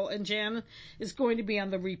rule. And Jan is going to be on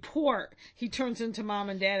the report. He turns into mom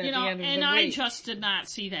and dad at the end of the week. And I just did not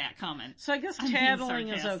see that coming. So I guess tattling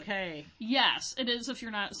is okay. Yes, it is if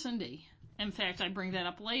you're not Cindy. In fact, I bring that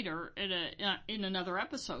up later in another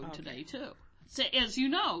episode today, too. So, as you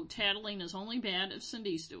know, tattling is only bad if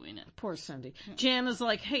Cindy's doing it. Poor Cindy. Jan is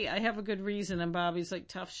like, hey, I have a good reason. And Bobby's like,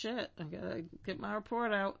 tough shit. I gotta get my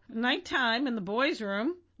report out. Nighttime in the boys'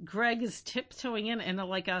 room. Greg is tiptoeing in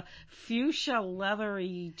like a fuchsia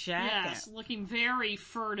leathery jacket. Yes, looking very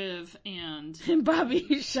furtive and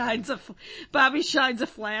Bobby shines a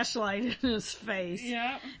flashlight in his face.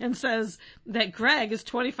 Yeah. And says that Greg is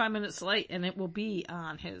 25 minutes late and it will be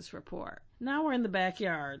on his report. Now we're in the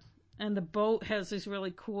backyard. And the boat has these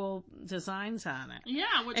really cool designs on it.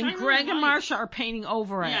 Yeah, which and I really Greg and like. Marcia are painting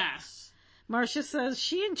over it. Yes. Marcia says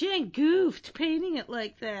she and Jan goofed painting it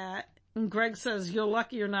like that. And Greg says, you're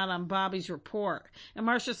lucky you're not on Bobby's report. And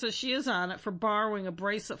Marcia says she is on it for borrowing a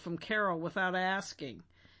bracelet from Carol without asking.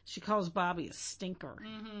 She calls Bobby a stinker.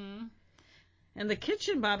 Mm-hmm. In the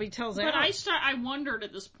kitchen, Bobby tells Alice. But I wondered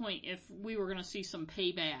at this point if we were going to see some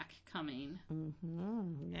payback coming.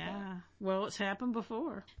 Mm-hmm. Yeah. Well, it's happened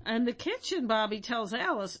before. In the kitchen, Bobby tells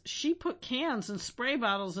Alice she put cans and spray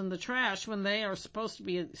bottles in the trash when they are supposed to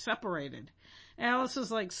be separated. Alice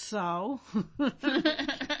is like, so?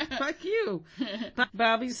 Fuck you.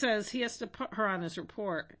 Bobby says he has to put her on his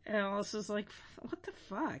report. Alice is like, what the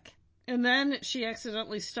fuck? And then she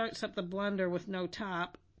accidentally starts up the blender with no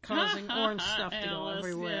top, causing orange stuff to go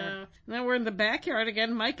everywhere. Yeah. And then we're in the backyard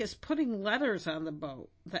again. Mike is putting letters on the boat.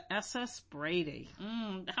 The SS Brady.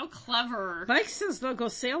 How clever. Mike says they'll go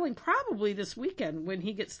sailing probably this weekend when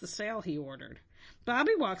he gets the sail he ordered.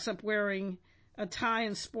 Bobby walks up wearing a tie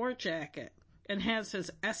and sport jacket. and has his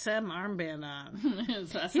SM armband on.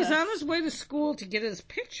 His He's on his way to school to get his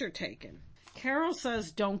picture taken. Carol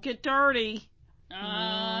says, "Don't get dirty."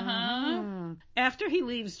 Uh-huh. After he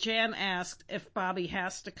leaves, Jan asked if Bobby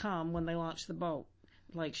has to come when they launch the boat.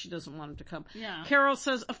 Like, she doesn't want him to come. Yeah. Carol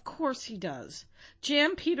says, of course he does.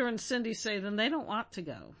 Jan, Peter, and Cindy say then they don't want to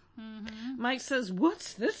go. Mm-hmm. Mike says,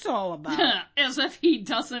 what's this all about? As if he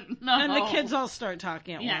doesn't know. And the kids all start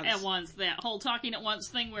talking at once. Yeah, at once. That whole talking at once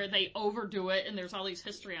thing where they overdo it and there's all these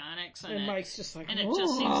histrionics. And Mike's just like, and it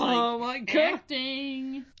just seems like oh my God.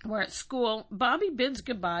 acting. We're at school. Bobby bids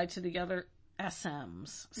goodbye to the other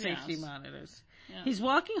SMs, safety monitors. Yeah. He's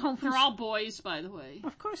walking home from... They're all boys, by the way.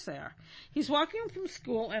 Of course they are. He's walking home from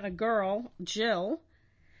school and a girl, Jill,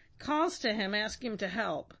 calls to him asking him to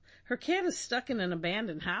help. Her cat is stuck in an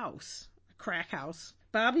abandoned house, a crack house.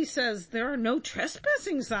 Bobby says there are no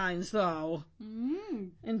trespassing signs, though.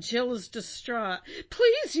 And Jill is distraught.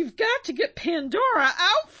 Please, you've got to get Pandora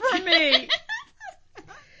out for me.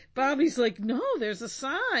 Bobby's like, no, there's a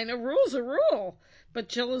sign. A rule's a rule. But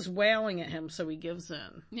Jill is wailing at him, so he gives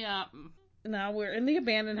in. Yeah. Now we're in the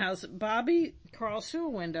abandoned house. Bobby crawls through a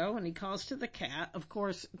window and he calls to the cat. Of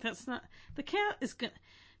course, that's not... The cat is gonna...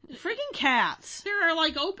 Friggin' cats. There are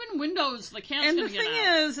like open windows. The cat's and gonna the get thing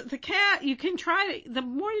out. is, the cat, you can try to... The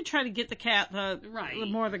more you try to get the cat, the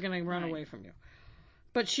more they're going to run away from you.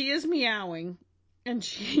 But she is meowing and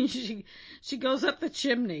she goes up the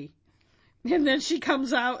chimney. And then she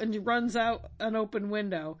comes out and runs out an open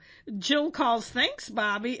window. Jill calls, thanks,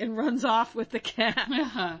 Bobby, and runs off with the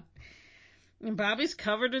cat. And Bobby's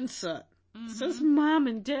covered in soot. Says, Mom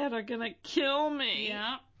and Dad are going to kill me.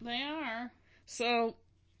 Yeah, they are. So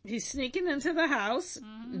he's sneaking into the house.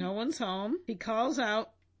 No one's home. He calls out.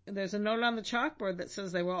 There's a note on the chalkboard that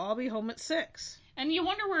says they will all be home at 6. And you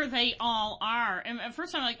wonder where they all are. And at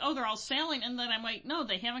first I'm like, oh, they're all sailing. And then I'm like, no,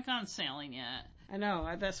 they haven't gone sailing yet. I know.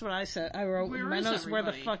 That's what I said. I wrote in my notes, where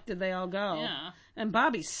the fuck did they all go? Yeah. And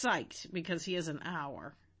Bobby's psyched because he has an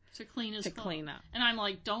hour to clean his clothes. Clean up. And I'm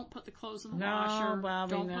like, don't put the clothes in the washer.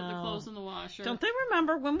 Bobby, don't put the clothes in the washer. Don't they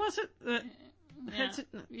remember? When was it?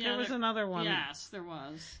 There was another one. Yes, there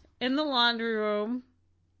was. In the laundry room,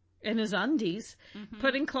 in his undies,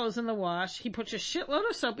 putting clothes in the wash. He puts a shitload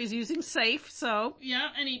of soap. He's using Safe soap. Yeah,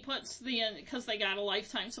 and he puts because they got a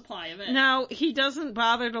lifetime supply of it. Now, he doesn't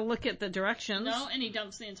bother to look at the directions. No, and he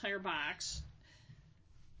dumps the entire box.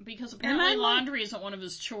 Because apparently laundry isn't one of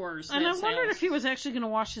his chores. And I wondered if he was actually going to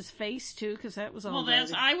wash his face, too, because that was all Well,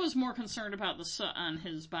 I was more concerned about the soot on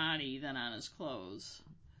his body than on his clothes.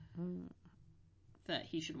 That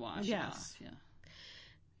he should wash it off, yeah.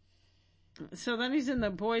 So then he's in the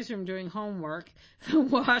boys' room doing homework. The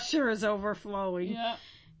washer is overflowing. Yeah.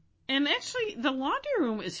 And actually, the laundry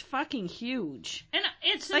room is fucking huge. And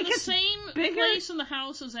it's in the same place in the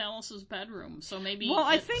house as Alice's bedroom, so maybe... Well,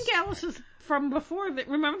 I think Alice's from before...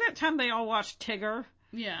 Remember that time they all watched Tigger?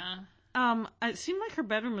 Yeah. It seemed like her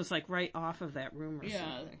bedroom was like right off of that room or something.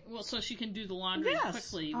 Yeah, well, so she can do the laundry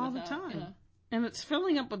quickly. all the time. And it's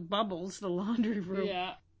filling up with bubbles, the laundry room.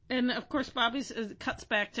 Yeah. And, of course, Bobby cuts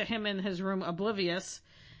back to him in his room, oblivious.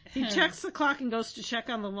 He checks the clock and goes to check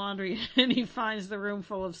on the laundry, and he finds the room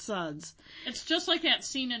full of suds. It's just like that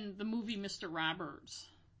scene in the movie Mr. Roberts.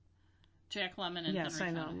 Jack Lemmon and Henry Fonda. Yes,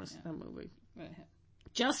 I know that movie.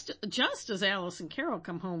 Just as Alice and Carol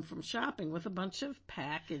come home from shopping with a bunch of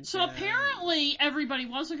packages. So apparently everybody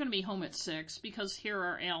wasn't going to be home at 6, because here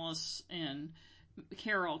are Alice and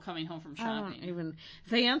Carol coming home from shopping.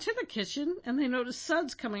 They enter the kitchen and they notice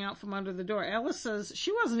suds coming out from under the door. Alice says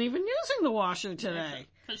she wasn't even using the washer today.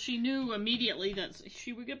 Because she knew immediately that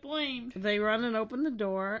she would get blamed. They run and open the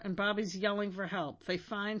door and Bobby's yelling for help. They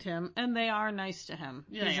find him and they are nice to him.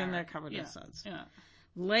 He's in there covered in suds. Yeah.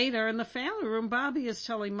 Later in the family room, Bobby is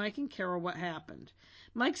telling Mike and Carol what happened.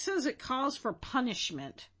 Mike says it calls for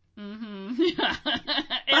punishment. As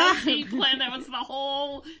he planned, that was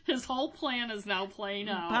his whole plan is now playing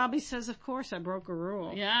out. Bobby says, of course, I broke a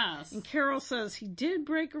rule. Yes. And Carol says he did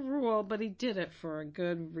break a rule, but he did it for a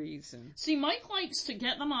good reason. See, Mike likes to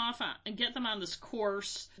get them off and get them on this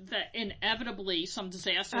course that inevitably some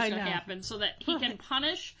disaster is going to happen so that he can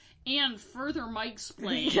punish and further Mike's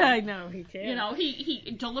plan. Yeah, I know, he can. You know,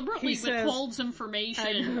 he deliberately withholds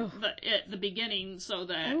information at the beginning so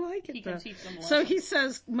that he can teach them a lesson.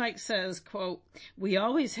 So Mike says, quote, we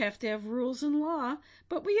always have to have rules and law,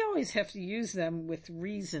 but we always have to use them with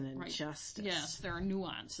reason and justice. Yes, there are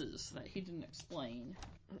nuances that he didn't explain.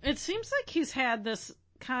 It seems like he's had this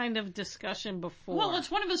kind of discussion before. Well,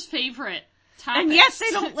 it's one of his favorite topics. And yet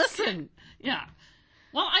they don't listen. Yeah.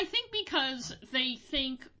 Well, I think because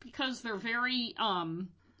they're very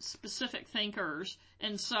specific thinkers,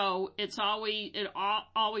 and so it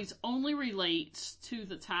always only relates to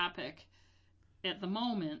the topic at the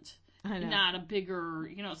moment. Not a bigger,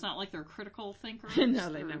 it's not like they're critical thinkers. No,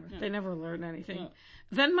 they never learn anything. Yeah.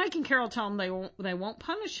 Then Mike and Carol tell him they won't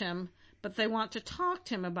punish him, but they want to talk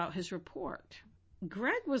to him about his report.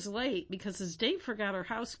 Greg was late because his date forgot her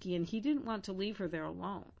house key and he didn't want to leave her there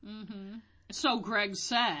alone. Mm-hmm. So Greg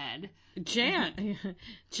said... Jan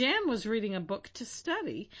was reading a book to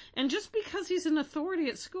study, and just because he's an authority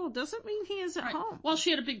at school doesn't mean he is at home. Well, she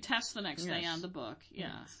had a big test the next day on the book. Yeah.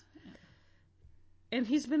 Yes. And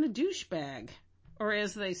he's been a douchebag, or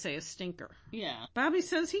as they say, a stinker. Yeah. Bobby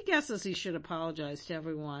says he guesses he should apologize to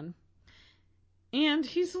everyone. And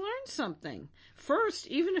he's learned something. First,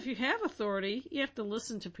 even if you have authority, you have to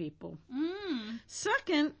listen to people.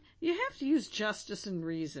 Second, you have to use justice and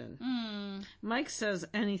reason. Mike says,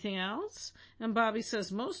 anything else? And Bobby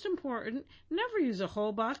says, most important, never use a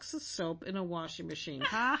whole box of soap in a washing machine.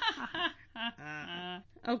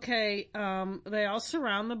 Okay, they all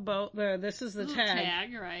surround the boat. This is the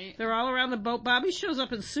tag. Right. They're all around the boat. Bobby shows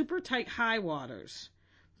up in super tight high waters.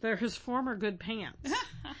 They're his former good pants.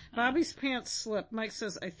 Bobby's pants slip. Mike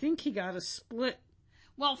says, I think he got a split.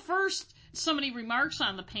 Well, first, somebody remarks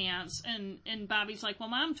on the pants, and Bobby's like, well,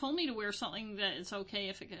 Mom told me to wear something that it's okay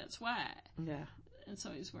if it gets wet. Yeah. And so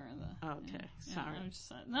he's wearing the... Okay, sorry.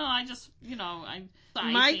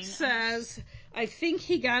 Mike says, I think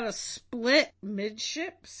he got a split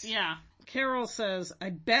midships. Yeah. Carol says, I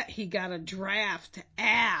bet he got a draft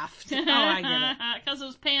aft. Oh, I get it. Because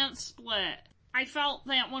his pants split. I felt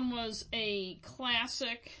that one was a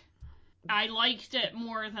classic. I liked it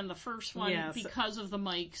more than the first one because of the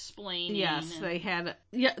Mike explaining. Yes, they had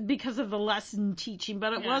because of the lesson teaching,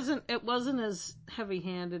 but it wasn't as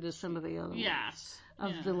heavy-handed as some of the other ones. Yes.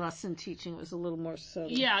 The lesson teaching, it was a little more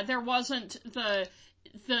subtle. Yeah, there wasn't the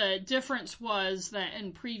difference was that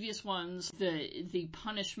in previous ones the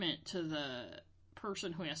punishment to the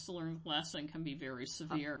person who has to learn the lesson can be very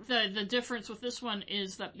severe. The difference with this one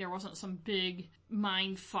is that there wasn't some big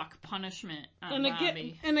mindfuck punishment on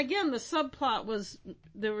Bobby. And again, the subplot was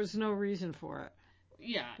there was no reason for it.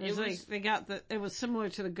 Yeah, it was similar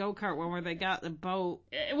to the go-kart one where they got the boat.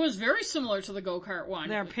 It was very similar to the go-kart one.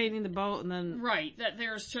 They're painting the boat and then that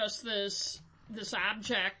there's just this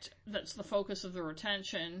object that's the focus of their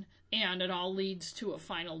attention, and it all leads to a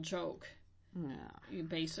final joke. Yeah.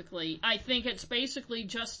 Basically, I think it's basically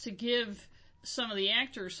just to give some of the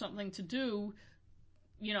actors something to do,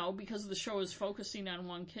 because the show is focusing on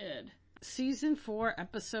one kid. Season 4,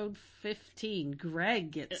 episode 15.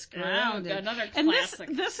 Greg gets grounded. Another classic.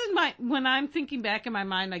 And this is when I'm thinking back in my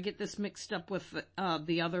mind, I get this mixed up with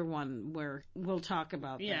the other one where we'll talk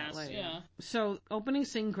about that later. Yeah. So, opening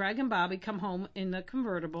scene, Greg and Bobby come home in a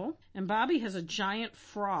convertible, and Bobby has a giant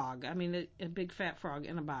frog. I mean, a big fat frog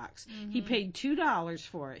in a box. Mm-hmm. He paid $2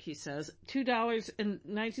 for it, he says. $2 in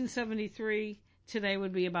 1973. Today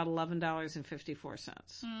would be about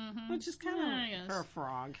 $11.54, which is kind of for a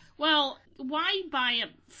frog. Well, why buy a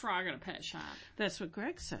frog at a pet shop? That's what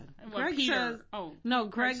Greg said. Greg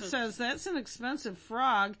says that's an expensive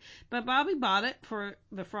frog, but Bobby bought it for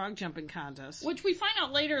the frog jumping contest. Which we find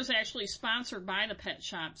out later is actually sponsored by the pet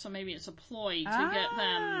shop, so maybe it's a ploy to get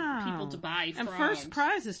people to buy frogs. And first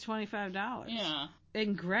prize is $25. Yeah.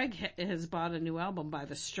 And Greg has bought a new album by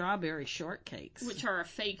the Strawberry Shortcakes. Which are a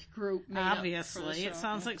fake group made Obviously. Up for the show. It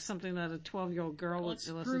sounds like something that a 12-year-old girl would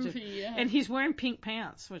listen groovy, to. Yeah. And he's wearing pink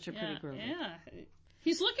pants, which are pretty groovy. Yeah.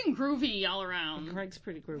 He's looking groovy all around. Greg's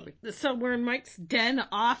pretty groovy. So we're in Mike's den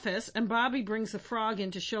office, and Bobby brings the frog in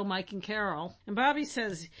to show Mike and Carol. And Bobby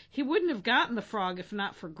says he wouldn't have gotten the frog if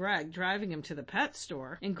not for Greg driving him to the pet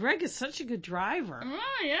store. And Greg is such a good driver.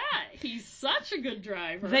 Oh, yeah. He's such a good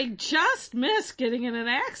driver. They just missed getting in an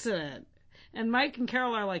accident. And Mike and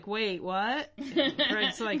Carol are like, wait, what?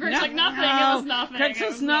 Greg's like, nothing. It was nothing. Greg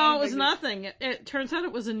says, no, it was nothing. It turns out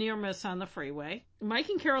it was a near miss on the freeway. Mike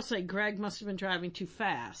and Carol say Greg must have been driving too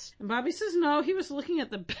fast. And Bobby says, no, he was looking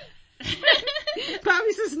at the...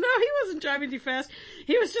 Bobby says, no, he wasn't driving too fast.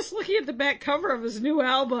 He was just looking at the back cover of his new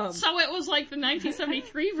album. So it was like the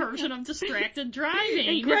 1973 version of distracted driving.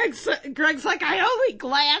 And Greg's like, I only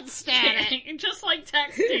glanced at it. Just like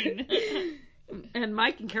texting. And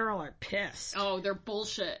Mike and Carol are pissed. Oh, they're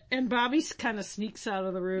bullshit. And Bobby kind of sneaks out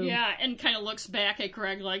of the room. Yeah, and kind of looks back at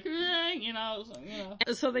Greg like,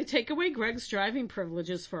 So they take away Greg's driving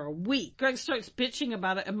privileges for a week. Greg starts bitching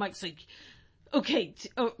about it, and Mike's like, okay,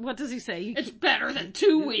 what does he say? It's better than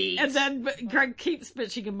 2 weeks. And then Greg keeps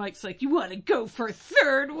bitching, and Mike's like, you want to go for a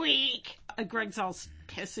third week? And Greg's all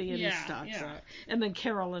pissy, and he stalks out. And then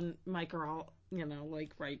Carol and Mike are all,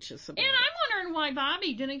 like righteous about it. And I'm wondering why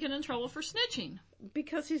Bobby didn't get in trouble for snitching.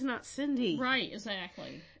 Because he's not Cindy. Right,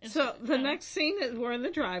 exactly. So the next scene is we're in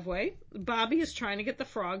the driveway. Bobby is trying to get the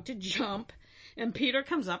frog to jump. And Peter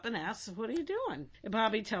comes up and asks, what are you doing? And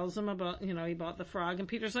Bobby tells him about, he bought the frog. And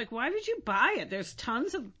Peter's like, why did you buy it? There's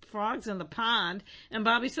tons of frogs in the pond. And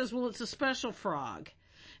Bobby says, well, it's a special frog.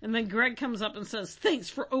 And then Greg comes up and says, thanks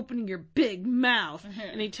for opening your big mouth.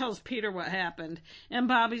 And he tells Peter what happened. And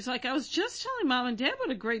Bobby's like, I was just telling Mom and Dad what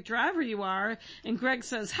a great driver you are. And Greg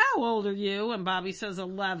says, how old are you? And Bobby says,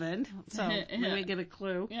 11. So then we get a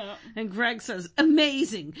clue. Yeah. And Greg says,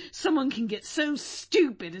 amazing. Someone can get so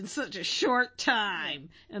stupid in such a short time.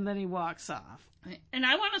 And then he walks off. And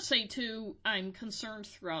I want to say, too, I'm concerned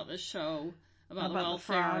throughout this show about the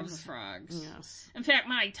welfare of the frogs. Yes. In fact,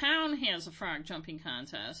 my town has a frog jumping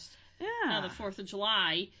contest. Yeah. On the 4th of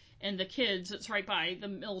July, and the kids, it's right by the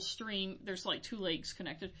mill stream, there's like 2 lakes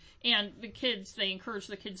connected, and the kids, they encourage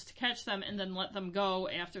the kids to catch them and then let them go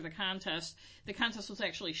after the contest. The contest was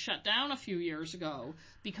actually shut down a few years ago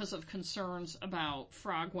because of concerns about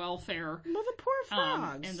frog welfare. Well, the poor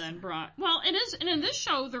frogs. And then it is, and in this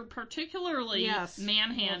show, they're particularly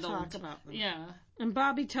manhandled. We'll talk about them. Yeah. And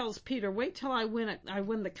Bobby tells Peter, wait till I win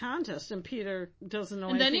the contest. And Peter doesn't know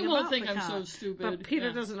anything about the contest. And then he will think I'm so stupid. But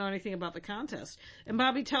Peter doesn't know anything about the contest. And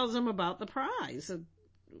Bobby tells him about the prize, a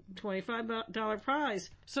 $25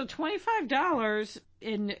 prize. So $25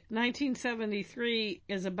 in 1973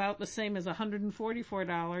 is about the same as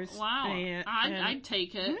 $144. Wow. I'd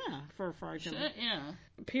take it. Yeah, for a frog jump. Yeah.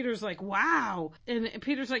 Peter's like, wow. And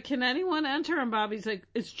Peter's like, can anyone enter? And Bobby's like,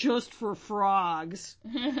 it's just for frogs.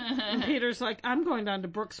 And Peter's like, I'm going down to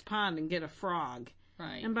Brooks Pond and get a frog.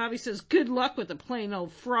 Right. And Bobby says, good luck with a plain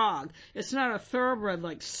old frog. It's not a thoroughbred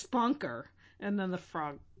like Spunker. And then the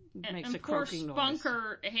frog makes a croaking noise. Of course,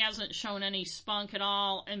 Spunker hasn't shown any spunk at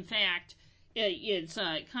all. In fact, it's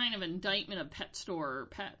a kind of indictment of pet store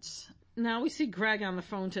pets. Now we see Greg on the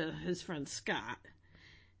phone to his friend Scott.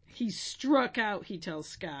 He struck out, he tells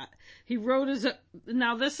Scott. He wrote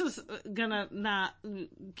now this is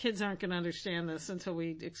kids aren't gonna understand this until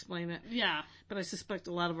we explain it. Yeah. But I suspect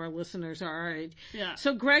a lot of our listeners are our age. Yeah.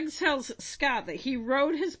 So Greg tells Scott that he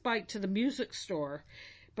rode his bike to the music store,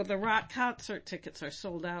 but the rock concert tickets are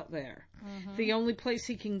sold out there. Mm-hmm. The only place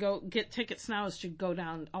he can go get tickets now is to go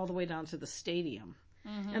down, all the way down to the stadium.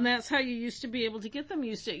 Mm-hmm. And that's how you used to be able to get them.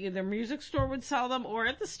 Either music store would sell them, or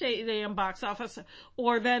at the stadium box office,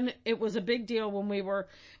 or then it was a big deal when we were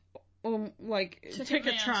like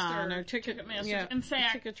Ticketron or Ticketmaster. Yeah, in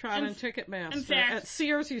fact, Ticketron and Ticketmaster. In fact, at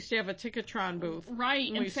Sears used to have a Ticketron booth.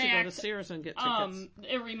 Right. We used to go to Sears and get tickets.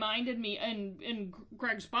 It reminded me, and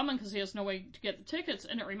Greg's bumming because he has no way to get the tickets,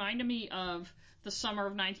 and it reminded me of the summer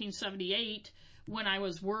of 1978 when I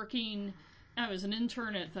was working. I was an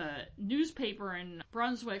intern at the newspaper in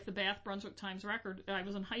Brunswick, the Bath Brunswick Times Record. I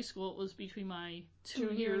was in high school. It was between my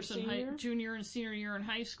junior and senior year in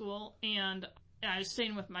high school, and I was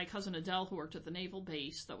staying with my cousin Adele, who worked at the naval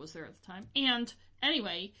base that was there at the time. And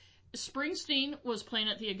anyway, Springsteen was playing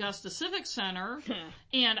at the Augusta Civic Center,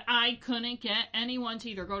 and I couldn't get anyone to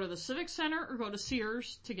either go to the Civic Center or go to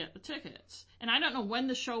Sears to get the tickets. And I don't know when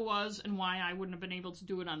the show was and why I wouldn't have been able to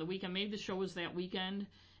do it on the weekend. Maybe the show was that weekend,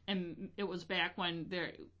 and it was back when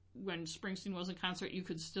Springsteen was in concert, you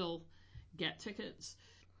could still get tickets.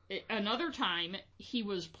 Another time, he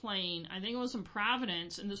was playing, I think it was in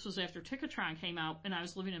Providence, and this was after Ticketron came out, and I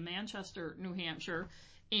was living in Manchester, New Hampshire,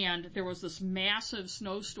 and there was this massive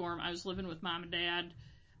snowstorm. I was living with Mom and Dad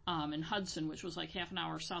in Hudson, which was like half an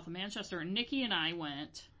hour south of Manchester, and Nikki and I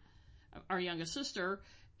went, our youngest sister,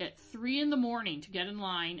 at 3 a.m. to get in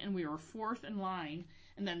line, and we were 4th in line,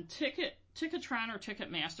 and then Ticketron or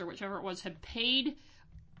Ticketmaster, whichever it was, had paid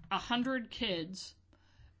 100 kids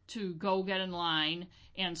to go get in line,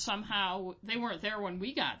 and somehow they weren't there when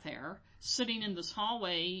we got there, sitting in this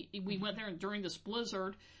hallway. We went there during this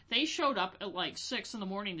blizzard. They showed up at like 6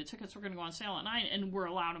 a.m. The tickets were going to go on sale at 9, and were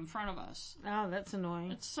allowed in front of us. Oh, that's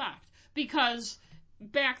annoying. It sucked. Because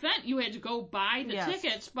back then you had to go buy the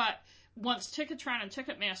tickets, but once Ticketron and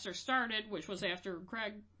Ticketmaster started, which was after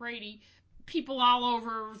Greg Brady, people all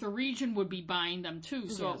over the region would be buying them too.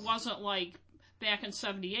 So it wasn't like back in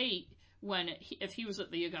 78 when if he was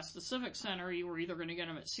at the Augusta Civic Center, you were either going to get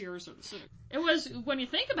him at Sears or the Civic. It was, when you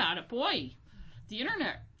think about it, boy, the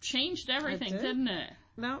internet changed everything, didn't it?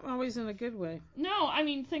 Not always in a good way. No, I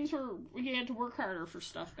mean, you had to work harder for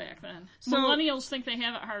stuff back then. So, millennials think they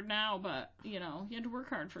have it hard now, but, you had to work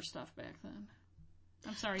hard for stuff back then.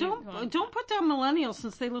 I'm sorry. Don't put down millennials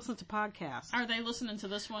since they listen to podcasts. Are they listening to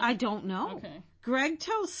this one? I don't know. Okay. Greg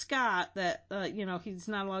tells Scott that, he's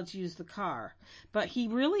not allowed to use the car, but he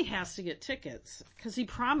really has to get tickets because he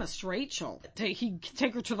promised Rachel he'd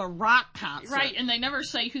take her to the rock concert. Right, and they never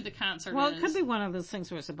say who the concert is. Well, it could be one of those things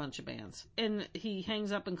where it's a bunch of bands. And he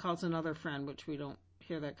hangs up and calls another friend, which we don't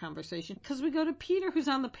hear that conversation. Because we go to Peter, who's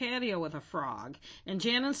on the patio with a frog, and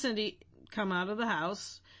Jan and Cindy come out of the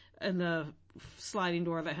house in the sliding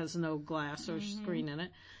door that has no glass or screen in it.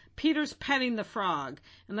 Peter's petting the frog,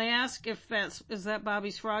 and they ask if is that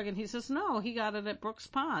Bobby's frog, and he says no, he got it at Brooks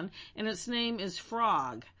Pond, and its name is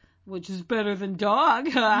Frog, which is better than dog.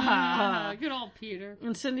 Good old Peter.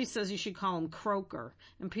 And Cindy says you should call him Croaker,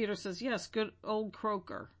 and Peter says yes, good old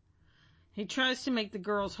Croaker. He tries to make the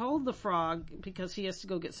girls hold the frog because he has to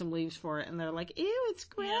go get some leaves for it, and they're like, ew, it's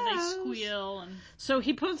gross. Yeah, they squeal. So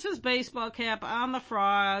he puts his baseball cap on the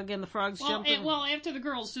frog, and the frog's jumping. Well, after the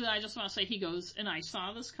girls do that, I just want to say he goes, and I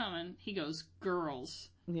saw this coming, he goes, girls.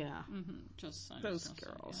 Yeah. Just those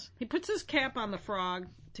girls. Yeah. He puts his cap on the frog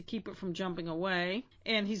to keep it from jumping away,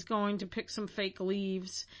 and he's going to pick some fake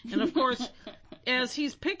leaves. And of course, as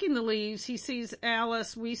he's picking the leaves, he sees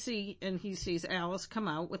Alice. He sees Alice come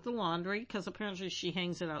out with the laundry because apparently she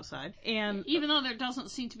hangs it outside. And even though there doesn't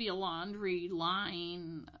seem to be a laundry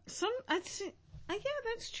line, yeah,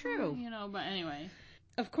 that's true. But anyway.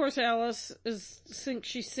 Of course, Alice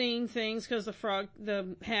she's seeing things because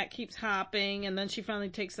the hat keeps hopping, and then she finally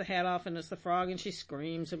takes the hat off, and it's the frog, and she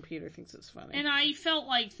screams, and Peter thinks it's funny. And I felt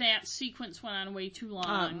like that sequence went on way too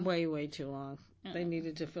long. Way, way too long. They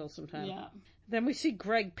needed to fill some time. Yeah. Then we see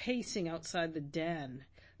Greg pacing outside the den,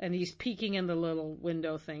 and he's peeking in the little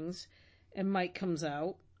window things, and Mike comes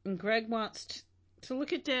out, and Greg wants to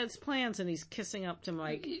look at Dad's plans, and he's kissing up to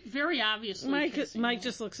Mike. Very obviously. Mike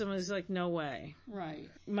just looks at him and he's like, no way. Right.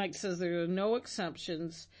 Mike says there are no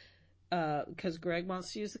exceptions because Greg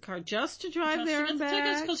wants to use the car just to drive there and back.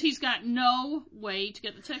 Tickets because he's got no way to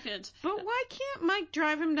get the tickets. But why can't Mike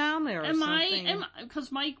drive him down there or something?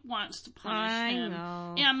 Because Mike wants to punish him. I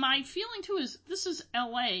know. And my feeling too is this is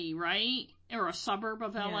L.A., right? Or a suburb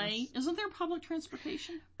of L.A. Yes. Isn't there public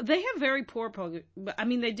transportation? They have very poor public. I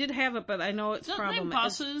mean, they did have it, but I know it's problematic. They have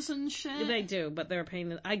buses and shit. They do, but they're a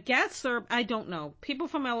pain. I guess I don't know. People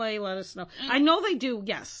from L.A. let us know. I know they do.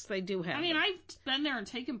 Yes, they do have. I've been there and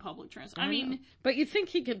taken public transport. But you'd think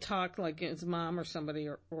he could talk like his mom or somebody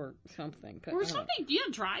or something. Or something. Yeah,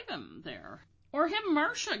 drive him there, or have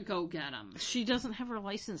Marcia go get him. She doesn't have her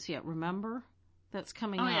license yet. Remember, that's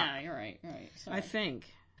coming up. Oh yeah, you're right. Sorry. I think.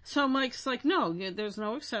 So Mike's like, no, there's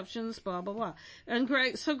no exceptions, blah, blah, blah. And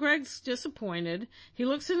Greg's disappointed. He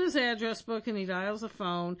looks in his address book and he dials a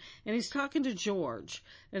phone and he's talking to George.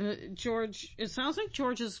 And it sounds like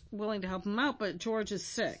George is willing to help him out, but George is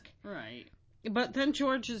sick. Right. But then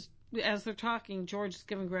as they're talking, George is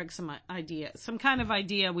giving Greg some kind of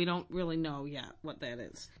idea. We don't really know yet what that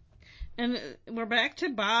is. And we're back to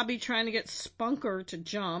Bobby trying to get Spunker to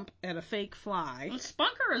jump at a fake fly. Well,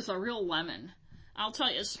 Spunker is a real lemon. I'll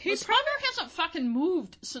tell you, Spunker hasn't fucking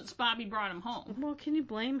moved since Bobby brought him home. Well, can you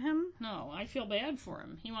blame him? No, I feel bad for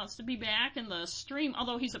him. He wants to be back in the stream,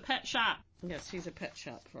 although he's a pet shop. Yes, he's a pet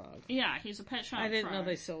shop frog. Yeah, he's a pet shop frog. I didn't know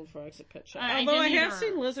they sold frogs at pet shops. Although I have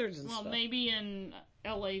seen lizards and stuff. Well, maybe in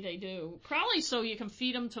L.A. they do. Probably so you can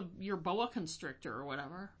feed them to your boa constrictor or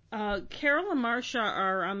whatever. Carol and Marcia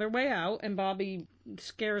are on their way out, and Bobby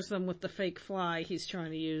scares them with the fake fly he's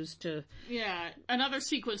trying to use to... Yeah, another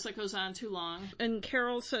sequence that goes on too long. And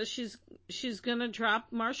Carol says she's gonna drop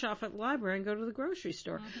Marcia off at the library and go to the grocery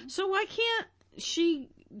store. Mm-hmm. So why can't she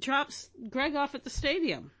drops Greg off at the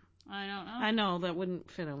stadium? I don't know. I know, that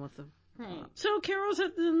wouldn't fit in with the... Right. So Carol's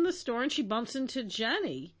in the store, and she bumps into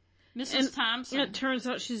Jenny. Mrs. Thompson. It turns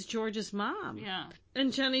out she's George's mom. Yeah.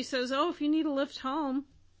 And Jenny says, oh, if you need a lift home...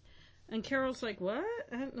 And Carol's like, what?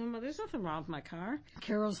 No, there's nothing wrong with my car.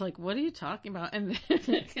 Carol's like, what are you talking about? And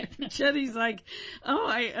Jenny's like, oh,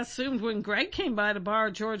 I assumed when Greg came by to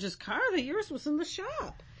borrow George's car that yours was in the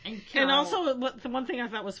shop. And also, the one thing I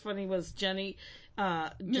thought was funny was Jenny...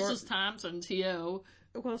 Mrs. Thompson, T.O.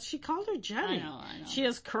 Well, she called her Jenny. I know. She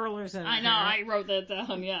has curlers in her hair. I wrote that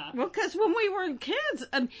down, yeah. Well, because when we were kids...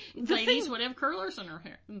 ladies would have curlers in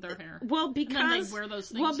their hair. Well, because... And then they'd wear those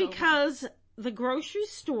things because... The grocery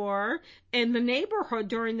store and the neighborhood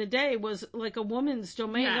during the day was like a woman's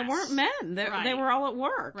domain. Yes. There weren't men. They were all at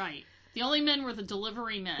work. Right. The only men were the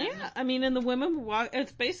delivery men. Yeah. And the women would walk.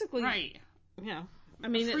 It's basically... Right. Yeah.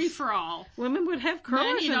 Free for all. Women would have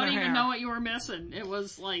curlers in their hair. You don't even know what you were missing. It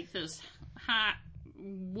was like this hot,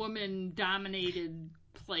 woman-dominated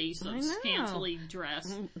place of scantily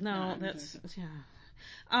dressed. No, that's... Yeah.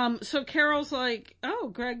 So Carol's like, oh,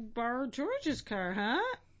 Greg borrowed George's car,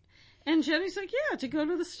 huh? And Jenny's like, yeah, to go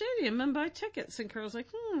to the stadium and buy tickets. And Carol's like,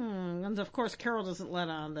 And of course, Carol doesn't let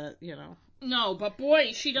on that, No, but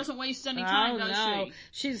boy, she doesn't waste any time, does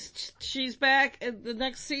she? She's back at the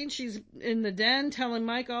next scene. She's in the den telling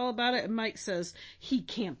Mike all about it. And Mike says he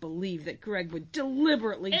can't believe that Greg would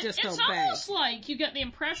deliberately disobey. It's almost like you get the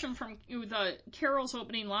impression from the Carol's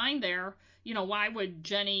opening line there, why would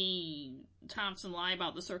Jenny Thompson lie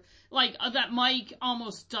about this, or that Mike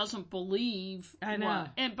almost doesn't believe. I know.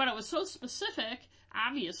 But it was so specific,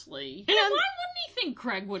 obviously. And why wouldn't he think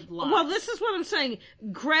Greg would lie? Well, this is what I'm saying.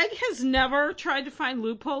 Greg has never tried to find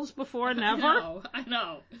loopholes before, never. I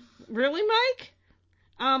know. Really, Mike?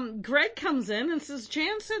 Greg comes in and says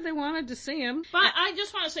Jan said they wanted to see him. But I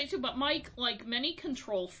just want to say too, but Mike, like many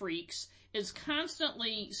control freaks, is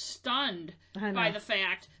constantly stunned by the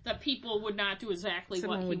fact that people would not do exactly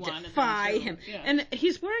what he wanted defy them to. him. Yeah. And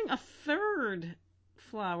he's wearing a third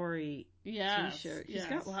flowery t-shirt. He's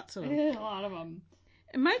got lots of them. A lot of them.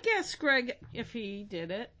 And Mike asks Greg if he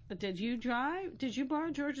did it. Did you drive? Did you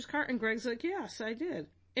borrow George's car? And Greg's like, yes, I did.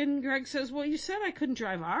 And Greg says, well, you said I couldn't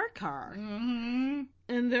drive our car. Mm-hmm.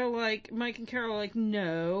 And they're like, Mike and Carol are like,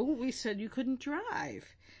 no, we said you couldn't drive.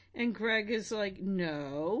 And Greg is like,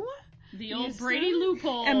 no. The old Brady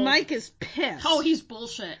loophole. And Mike is pissed. Oh, he's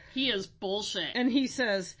bullshit. He is bullshit. And he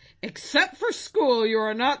says, except for school, you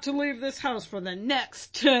are not to leave this house for the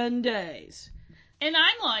next 10 days. And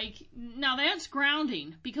I'm like, now that's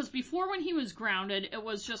grounding. Because before when he was grounded, it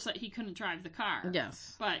was just that he couldn't drive the car.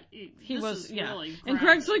 Yes. But he was really grounded. And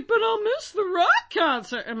Greg's like, but I'll miss the rock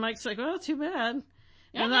concert. And Mike's like, well, too bad.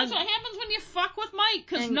 Yeah, and that's what happens when you fuck with Mike.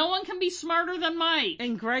 Because no one can be smarter than Mike.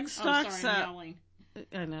 And Greg stalks I'm yelling.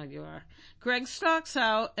 I know you are. Greg stalks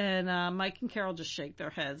out, and Mike and Carol just shake their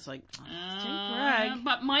heads like, Greg.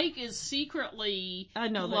 But Mike is secretly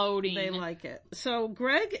gloating. They like it. So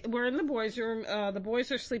Greg, we're in the boys' room. The boys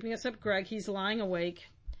are sleeping except Greg. He's lying awake.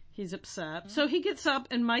 He's upset. So he gets up,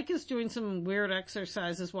 and Mike is doing some weird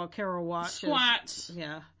exercises while Carol watches. Squats.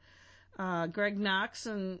 Yeah. Greg knocks,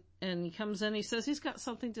 and he comes in. He says he's got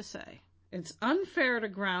something to say. It's unfair to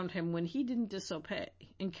ground him when he didn't disobey.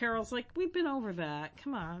 And Carol's like, we've been over that.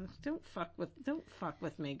 Come on, don't fuck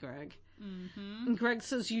with me, Greg. Mm-hmm. And Greg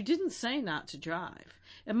says, you didn't say not to drive.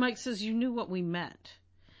 And Mike says, you knew what we meant.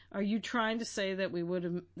 Are you trying to say that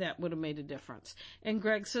that would have made a difference? And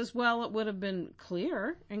Greg says, well, it would have been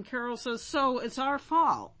clear. And Carol says, so it's our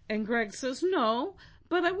fault. And Greg says, no.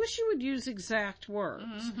 But I wish you would use exact words.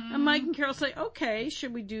 Mm-hmm. And Mike and Carol say, okay,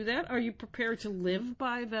 should we do that? Are you prepared to live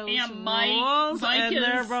by those rules? Mike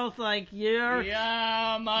they're both like,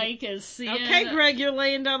 yeah, Mike is seeing okay, Greg, you're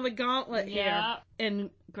laying down the gauntlet here. And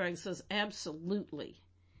Greg says, absolutely.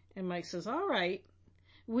 And Mike says, all right.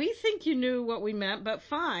 We think you knew what we meant, but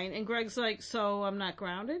fine. And Greg's like, so I'm not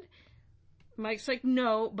grounded? Mike's like,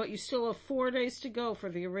 no, but you still have 4 days to go for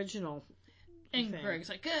the original. And Greg's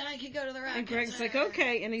like, good, I can go to the rock And Greg's like,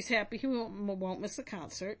 okay, and he's happy he won't miss the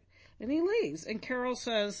concert. And he leaves. And Carol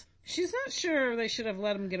says, she's not sure they should have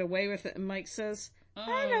let him get away with it. And Mike says,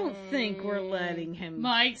 I don't think we're letting him.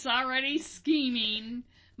 Mike's already scheming.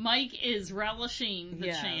 Mike is relishing the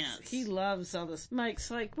chance. He loves all this. Mike's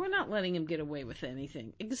like, we're not letting him get away with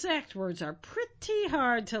anything. Exact words are pretty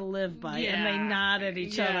hard to live by. Yeah. And they nod at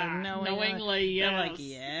each other knowingly. Yes. They're like,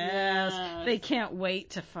 yes. They can't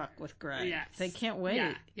wait to fuck with Greg. Yes. They can't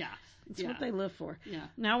wait. Yeah. It's what they live for. Yeah.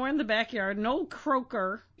 Now we're in the backyard. And old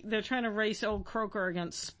Croker, they're trying to race old Croker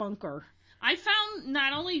against Spunker. I found,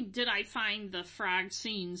 not only did I find the frog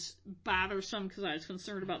scenes bothersome because I was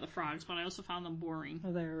concerned about the frogs, but I also found them boring.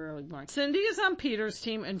 Oh, they're really boring. Cindy is on Peter's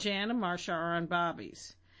team, and Jan and Marcia are on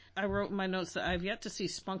Bobby's. I wrote in my notes that I've yet to see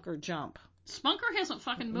Spunker jump. Spunker hasn't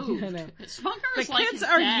fucking moved. Spunker is the like kids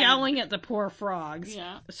are dead. yelling at the poor frogs.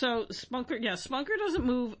 Yeah. So Spunker doesn't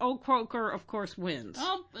move. Old Croker, of course, wins.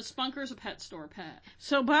 Oh, Spunker's a pet store pet.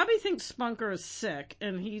 So Bobby thinks Spunker is sick,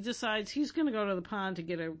 and he decides he's going to go to the pond to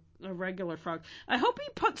get a regular frog. I hope he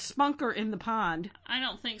puts Spunker in the pond. I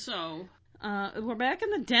don't think so. We're back in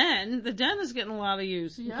the den. The den is getting a lot of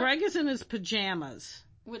use. Yep. Greg is in his pajamas.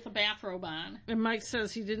 With a bathrobe on. And Mike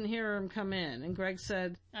says he didn't hear him come in. And Greg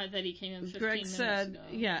said... that he came in 15 minutes ago.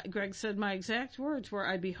 Yeah, Greg said, my exact words were,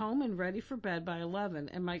 I'd be home and ready for bed by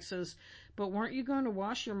 11. And Mike says, but weren't you going to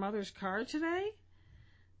wash your mother's car today?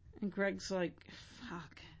 And Greg's like,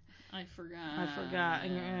 fuck. I forgot.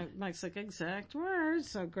 And Mike's like, exact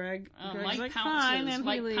words. So Greg's Mike like, pounces. fine, and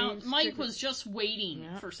he leaves. Mike was just waiting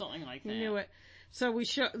for something like that. He knew it. So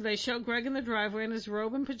they show Greg in the driveway in his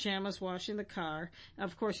robe and pajamas washing the car.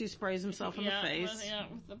 Of course, he sprays himself in the face.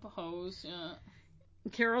 With the hose, yeah.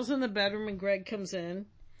 Carol's in the bedroom and Greg comes in.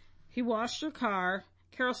 He washed her car.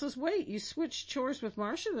 Carol says, wait, you switched chores with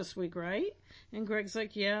Marcia this week, right? And Greg's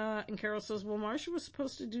like, yeah. And Carol says, well, Marcia was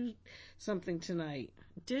supposed to do something tonight.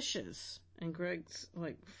 Dishes. And Greg's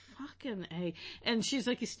like, fucking A. And she's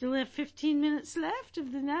like, you still have 15 minutes left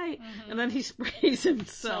of the night. Mm-hmm. And then he sprays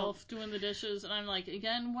himself. Doing the dishes. And I'm like,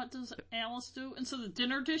 again, what does Alice do? And so the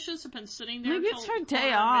dinner dishes have been sitting there. Maybe it's her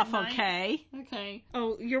day off, midnight. Okay. Okay.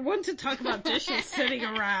 Oh, you're one to talk about dishes sitting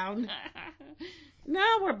around.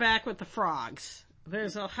 Now we're back with the frogs.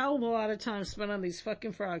 There's a hell of a lot of time spent on these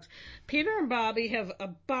fucking frogs. Peter and Bobby have a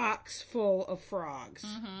box full of frogs.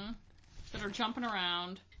 Mm-hmm. That are jumping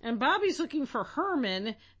around. And Bobby's looking for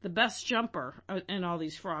Herman, the best jumper in all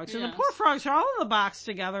these frogs. Yes. And the poor frogs are all in the box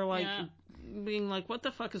together, like, being like, what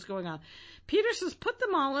the fuck is going on? Peter says, put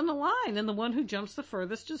them all in a line, and the one who jumps the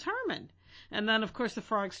furthest is Herman. And then, of course, the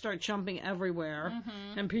frogs start jumping everywhere,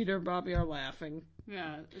 and Peter and Bobby are laughing.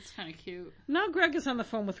 Yeah, it's kind of cute. Now Greg is on the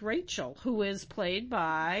phone with Rachel, who is played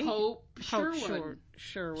by... Hope Sherwood.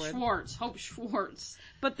 Hope Schwartz.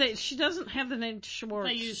 But she doesn't have the name Schwartz.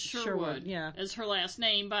 They use Sherwood as her last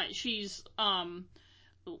name, but she's the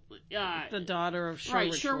daughter of Sherwood.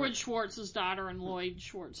 Right, Sherwood Schwartz's daughter and Lloyd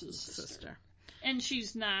Schwartz's sister. And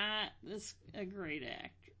she's not a great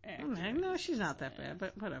actor. No, she's not that bad,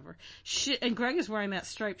 but whatever. And Greg is wearing that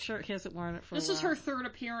striped shirt. He hasn't worn it for a while. This is her third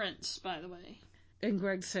appearance, by the way. And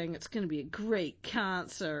Greg's saying it's going to be a great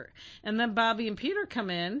concert. And then Bobby and Peter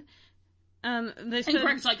come in. And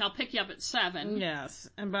Greg's like, I'll pick you up at 7. Yes.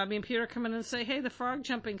 And Bobby and Peter come in and say, hey, the frog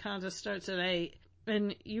jumping contest starts at 8.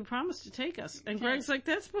 And you promised to take us. And Greg's like,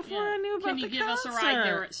 that's before I knew about the concert. Can you give us a ride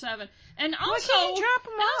there at 7? And also, why can't you drop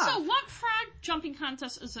him off? Also, what frog jumping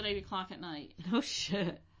contest is at 8 o'clock at night? No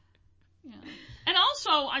shit. Yeah. And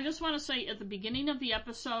also, I just want to say, at the beginning of the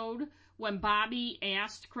episode, when Bobby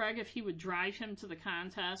asked Greg if he would drive him to the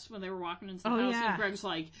contest when they were walking into the house, and Greg's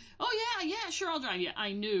like, oh yeah, sure, I'll drive you.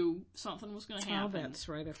 I knew something was going to happen. Oh, that's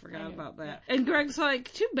right. I forgot about that. Yeah. And Greg's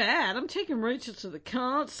like, too bad. I'm taking Rachel to the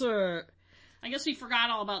concert. I guess he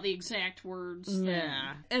forgot all about the exact words.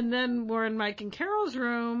 Yeah. And then we're in Mike and Carol's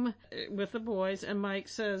room with the boys, and Mike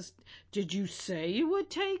says, did you say you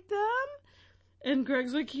would take them? And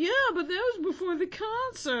Greg's like, yeah, but that was before the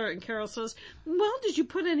concert. And Carol says, well, did you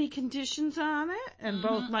put any conditions on it? And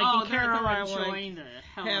both Mike and Carol are like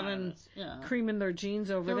having cream in their jeans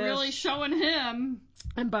over They're this. They're really showing him.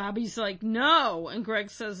 And Bobby's like, no. And Greg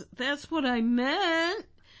says, that's what I meant.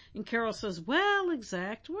 And Carol says, well,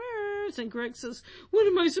 exact words. And Greg says, what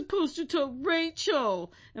am I supposed to tell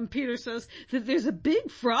Rachel? And Peter says that there's a big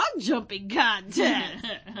frog jumping contest.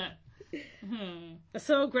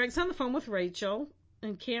 So Greg's on the phone with Rachel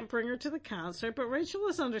and can't bring her to the concert, but Rachel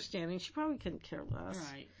is understanding. She probably couldn't care less.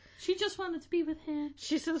 Right. She just wanted to be with him.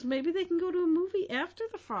 She says maybe they can go to a movie after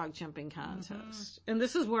the frog jumping contest. And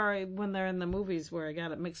this is where when they're in the movies, where I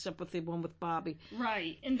got it mixed up with the one with Bobby.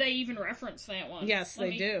 Right. And they even reference that one. Yes,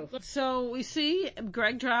 they do. So we see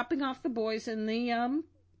Greg dropping off the boys in the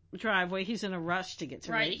driveway. He's in a rush to get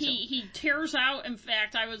to Rachel. He tears out. In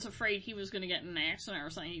fact, I was afraid he was going to get in an accident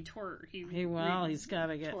or something. He's got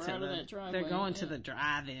to get to that driveway. They're going to the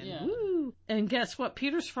drive-in. Yeah. Woo! And guess what?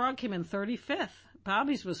 Peter's frog came in 35th.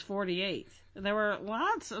 Bobby's was 48th. There were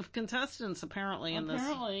lots of contestants apparently in this.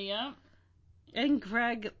 Apparently, yeah. And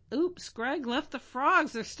Greg left the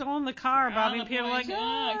frogs. They're still in the car. Bobby and Peter are like,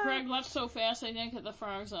 Greg left so fast they didn't get the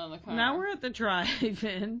frogs out of the car. Now we're at the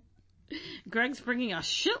drive-in. Greg's bringing a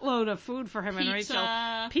shitload of food for him and Rachel.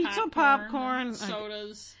 Pizza, popcorn,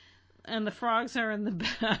 sodas. And the frogs are in the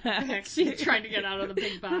back. Trying to get out of the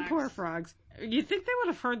big box. The poor frogs. You'd think they would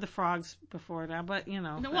have heard the frogs before now, but you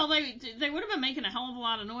know. No, well, they would have been making a hell of a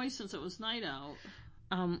lot of noise since it was night out.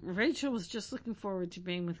 Rachel was just looking forward to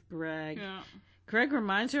being with Greg. Yeah. Greg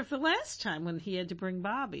reminds her of the last time when he had to bring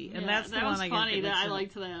Bobby. And that's the one I get. That was funny. I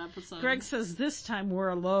liked that episode. Greg says, this time we're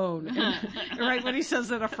alone. Right when he says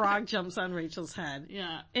that a frog jumps on Rachel's head.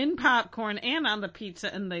 Yeah. In popcorn and on the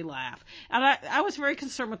pizza, and they laugh. And I was very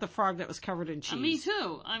concerned with the frog that was covered in cheese. Me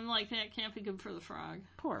too. I'm like, that can't be good for the frog.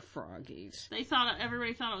 Poor froggies.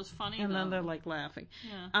 Everybody thought it was funny, and though. then they're like laughing.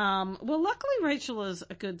 Yeah. Well, luckily Rachel is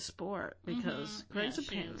a good sport because Greg's a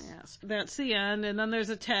pain in the ass. That's the end. And then there's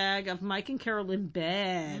a tag of Mike and Carol in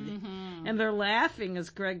bed. And they're laughing as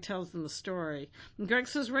Greg tells them the story. And Greg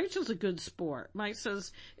says Rachel's a good sport. Mike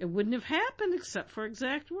says it wouldn't have happened except for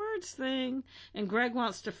exact words thing. And Greg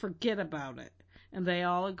wants to forget about it. And they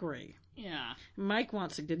all agree. Yeah. Mike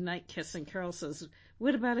wants a goodnight kiss, and Carol says,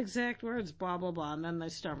 what about exact words, blah, blah, blah. And then they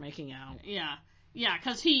start making out. Yeah. Yeah,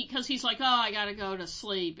 because he's like, oh, I gotta go to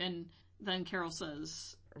sleep. And then Carol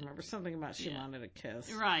says, remember something about she wanted a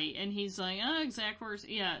kiss. Right, and he's like, oh, exact words.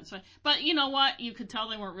 Yeah, it's fine. But you know what? You could tell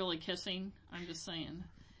they weren't really kissing. I'm just saying.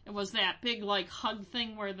 It was that big, like, hug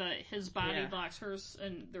thing where his body blocks hers,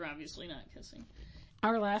 and they're obviously not kissing.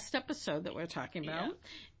 Our last episode that we're talking about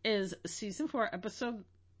is season 4, episode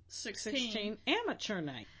 16, Amateur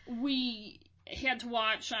Night. We had to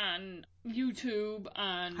watch on YouTube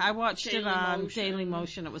I watched it on Daily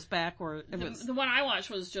Motion. It was backward. The one I watched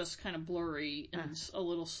was just kind of blurry and a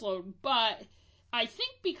little slow. But I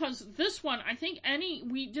think because this one, I think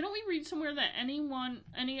didn't we read somewhere that any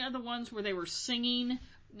of the ones where they were singing,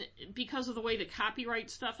 because of the way the copyright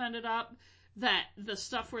stuff ended up, that the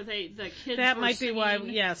stuff where the kids that were might singing, be why.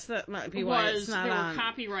 Yes, that might be why it's not on.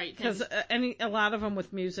 Copyright because a lot of them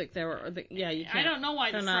with music you can't. I don't know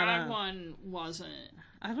why the frog one wasn't.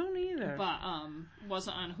 I don't either. But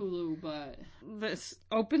wasn't on Hulu. But this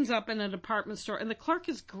opens up in a department store, and the clerk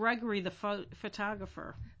is Gregory, the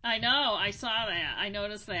photographer. I know. I saw that. I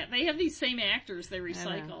noticed that they have these same actors they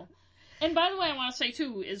recycle. And by the way, I want to say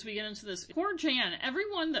too, as we get into this, poor Jan.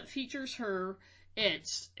 Everyone that features her,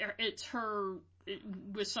 it's her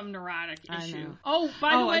with some neurotic issue. Oh,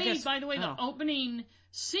 by the way, the opening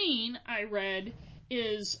scene I read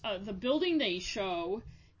is the building they show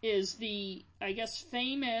is the, I guess,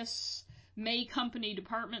 famous May Company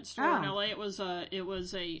department store in LA. It was I think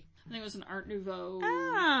it was an Art Nouveau.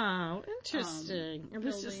 Oh, interesting. It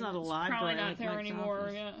was just not a library. Probably not there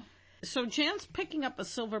anymore. Yeah. So Jan's picking up a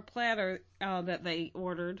silver platter that they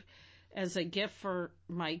ordered as a gift for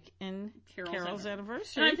Mike and Carol's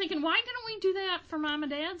anniversary. And I'm thinking, why didn't we do that for Mom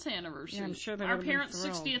and Dad's anniversary? Yeah, I'm sure they Our parents'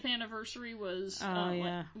 60th anniversary was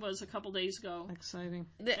a couple days ago. Exciting.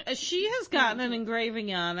 She has gotten an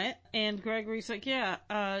engraving on it, and Gregory's like,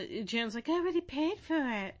 Jan's like, I already paid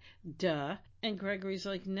for it. Duh. And Gregory's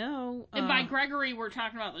like, no. And by Gregory, we're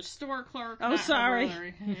talking about the store clerk. Oh,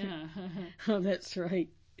 sorry. Yeah. Oh, that's right.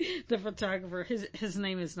 The photographer, his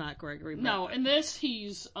name is not Gregory. No, in this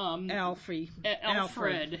he's Alfred,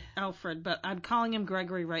 but I'm calling him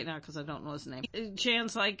Gregory right now because I don't know his name.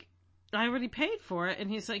 Jan's like, I already paid for it, and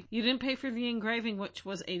he's like, you didn't pay for the engraving, which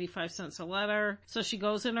was 85 cents a letter. So she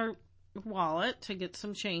goes in her wallet to get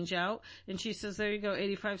some change out, and she says, there you go,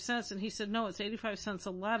 85 cents. And he said, no, it's 85 cents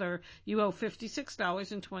a letter. You owe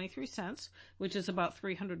 $56.23, which is about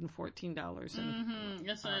 $314.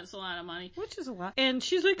 Yes, that's a lot of money. Which is a lot. And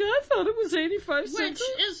she's like, I thought it was 85 cents.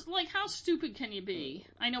 Which is, like, how stupid can you be?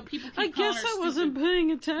 I know people keep I guess I wasn't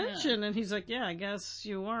paying attention. Yeah. And he's like, yeah, I guess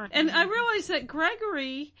you weren't. And I realized that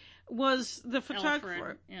Gregory was the photographer.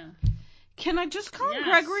 Alfred. Yeah. Can I just call him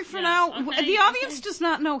Gregory for now? Okay, the audience does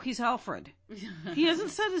not know he's Alfred. He hasn't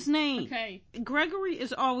said his name. Okay. Gregory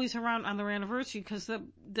is always around on their anniversary because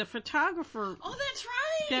the photographer... Oh, that's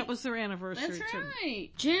right! That was their anniversary, That's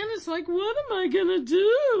right. Jan is like, what am I going to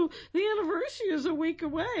do? The anniversary is a week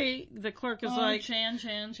away. The clerk is like... Jan.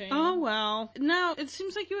 Oh, well. Now, it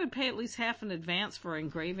seems like you would pay at least half in advance for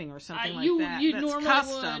engraving or something like that. You That's normally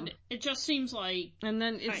custom. would. It just seems like... And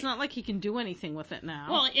then it's not like he can do anything with it now.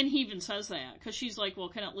 Well, and he even says that, because she's like, well,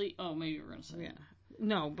 can at least... Oh, maybe you're going to say that.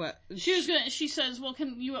 No, but... She says, well,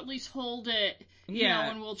 can you at least hold it,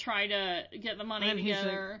 and we'll try to get the money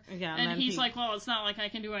together. And he's like, well, it's not like I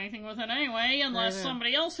can do anything with it anyway, unless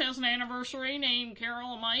somebody else has an anniversary named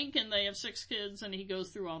Carol and Mike, and they have 6 kids, and he goes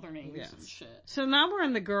through all their names and shit. So now we're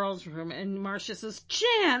in the girls' room, and Marcia says,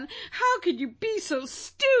 Jan, how could you be so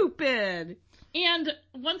stupid? And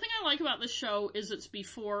one thing I like about this show is it's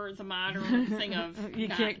before the modern thing of you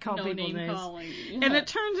can't call people names. Calling. Yeah. And it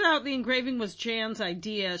turns out the engraving was Jan's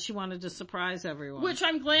idea. She wanted to surprise everyone. Which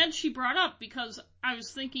I'm glad she brought up, because I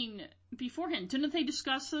was thinking beforehand, didn't they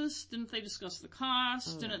discuss this? Didn't they discuss the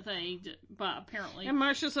cost? Didn't they? But apparently. And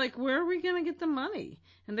Marcia's like, where are we going to get the money?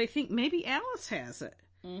 And they think maybe Alice has it.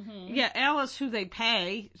 Mm-hmm. Yeah, Alice, who they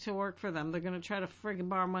pay to work for them, they're going to try to friggin'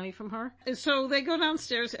 borrow money from her. So they go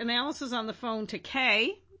downstairs, and Alice is on the phone to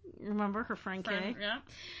Kay. Remember her friend Kay? Yeah.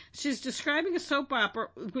 She's describing a soap opera,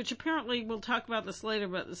 which apparently, we'll talk about this later,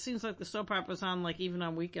 but it seems like the soap opera's on, like, even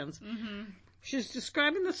on weekends. Mm-hmm. She's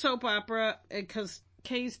describing the soap opera because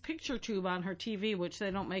Kay's picture tube on her TV, which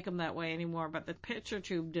they don't make them that way anymore, but the picture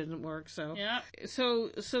tube didn't work, so. Yeah.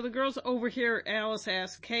 So the girls overhear Alice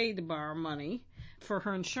ask Kay to borrow money for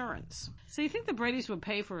her insurance. So you think the Bradys would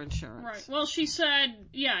pay for insurance? Right. Well, she said,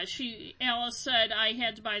 Alice said, I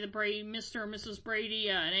had to buy the Mr. and Mrs. Brady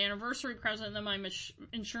an anniversary present, and then my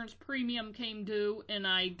insurance premium came due, and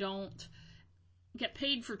I don't get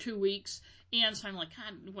paid for 2 weeks. And so I'm like,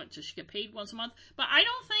 God, what, does she get paid once a month? But I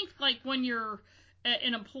don't think, like, when you're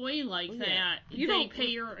an employee like that, they pay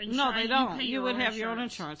your insurance. No, they don't. You would have your own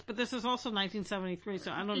insurance. But this is also 1973,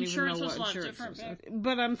 so I don't even know what insurance is.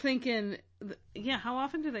 But I'm thinking, yeah, how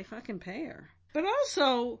often do they fucking pay her? But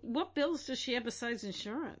also, what bills does she have besides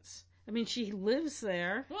insurance? I mean, she lives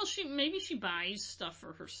there. Well, maybe she buys stuff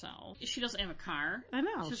for herself. She doesn't have a car. I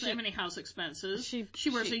know. She doesn't have any house expenses. She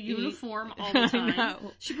wears a eats. Uniform all the time. I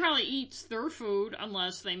know. She probably eats their food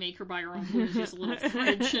unless they make her buy her own food. She has a little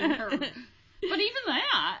fridge in her. But even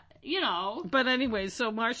that, you know. But anyway,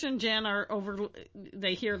 so Marcia and Jan are over.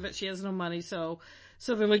 They hear that she has no money, so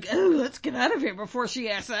they're like, oh, let's get out of here before she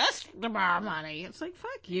asks us to borrow money. It's like,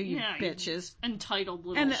 fuck you, bitches. Entitled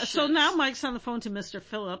little And shits. So now Mike's on the phone to Mr.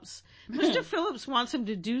 Phillips. Mr. Phillips wants him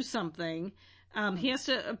to do something. He has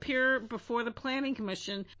to appear before the planning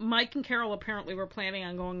commission. Mike and Carol apparently were planning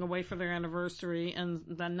on going away for their anniversary, and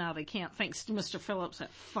then now they can't, thanks to Mr. Phillips, that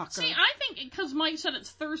fucker. See, I think because Mike said it's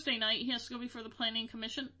Thursday night, he has to go before the planning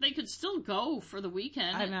commission, they could still go for the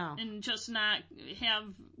weekend. I know. And just not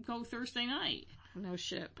go Thursday night. No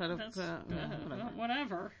shit, but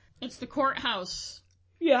whatever. It's the courthouse.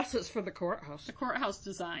 Yes, it's for the courthouse. The courthouse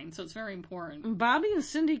design, so it's very important. Bobby and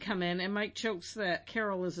Cindy come in, and Mike jokes that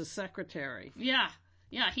Carol is his secretary. Yeah.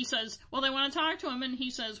 Yeah, he says, well, they want to talk to him, and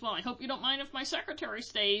he says, well, I hope you don't mind if my secretary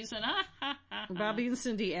stays, and Bobby and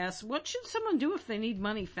Cindy ask, what should someone do if they need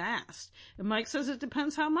money fast? And Mike says it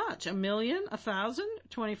depends how much. $1 million, 1,000,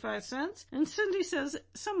 25 cents? And Cindy says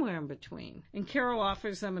somewhere in between. And Carol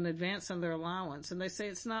offers them an advance on their allowance, and they say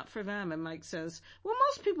it's not for them, and Mike says, well,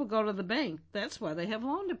 most people go to the bank. That's why they have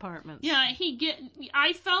loan departments. Yeah,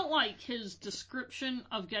 I felt like his description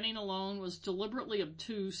of getting a loan was deliberately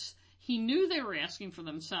obtuse. He knew they were asking for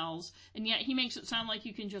themselves, and yet he makes it sound like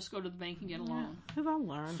you can just go to the bank and get a loan. Yeah, they'll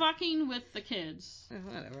learn. Fucking with the kids.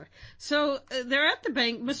 Whatever. So they're at the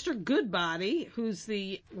bank. Mr. Goodbody, who's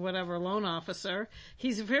the loan officer,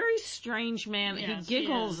 he's a very strange man. Yes, he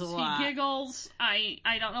giggles a lot. He giggles. I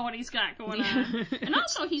don't know what he's got going on. And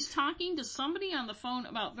also, he's talking to somebody on the phone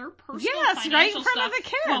about their personal financial right in front stuff of the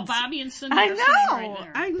kids. while Bobby and Cindy are sitting right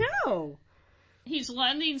there. I know. He's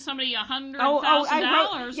lending somebody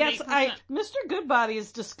 $100,000. Mr. Goodbody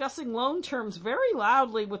is discussing loan terms very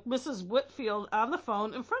loudly with Mrs. Whitfield on the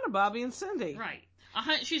phone in front of Bobby and Cindy. Right.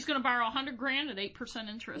 She's going to borrow $100,000 at 8%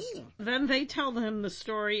 interest. Then they tell him the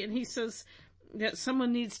story, and he says that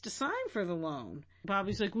someone needs to sign for the loan.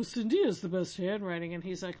 Bobby's like, well, Cindy has the best handwriting, and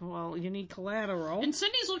he's like, well, you need collateral. And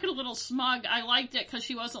Cindy's looking a little smug. I liked it because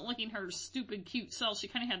she wasn't looking her stupid, cute self. She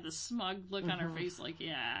kind of had this smug look on her face, like,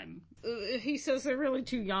 yeah, he says they're really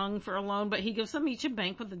too young for a loan, but he gives them each a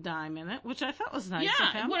bank with a dime in it, which I thought was nice of him.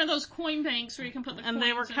 Yeah, one of those coin banks where you can put the coins in. And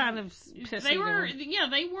they were kind of pissy. They weren't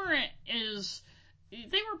as...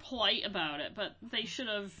 They were polite about it, but they should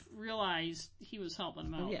have realized he was helping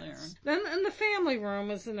them out there. Then in the family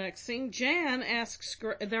room is the next scene. Jan asks,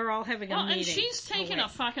 they're all having a meeting. And she's taking a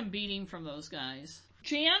fucking beating from those guys.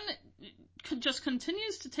 Jan just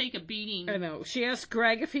continues to take a beating. I know. She asked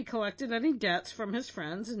Greg if he collected any debts from his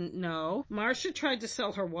friends, and no. Marcia tried to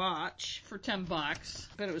sell her watch. For $10.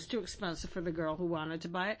 But it was too expensive for the girl who wanted to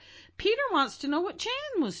buy it. Peter wants to know what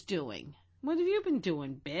Jan was doing. What have you been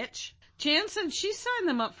doing, bitch? Jan said she signed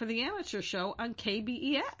them up for the amateur show on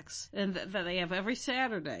KBEX, and that they have every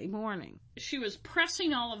Saturday morning. She was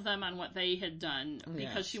pressing all of them on what they had done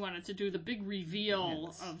because she wanted to do the big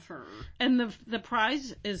reveal of her. And the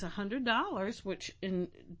prize is $100, which in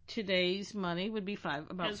today's money would be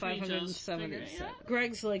about $570.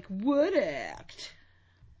 Greg's like, what act?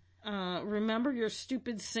 Remember your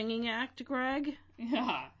stupid singing act, Greg?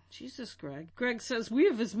 Yeah. Jesus, Greg. Greg says, we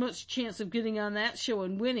have as much chance of getting on that show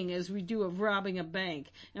and winning as we do of robbing a bank.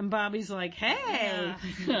 And Bobby's like, hey!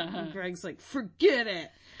 And Greg's like, forget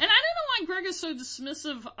it! And I don't know why Greg is so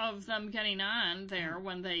dismissive of them getting on there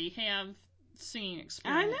when they have singing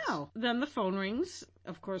experience. I know. Then the phone rings,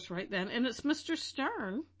 of course, right then, and it's Mr.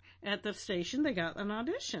 Stern at the station. They got an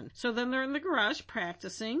audition. So then they're in the garage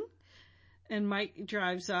practicing. And Mike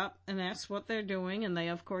drives up and asks what they're doing, and they,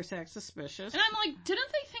 of course, act suspicious. And I'm like,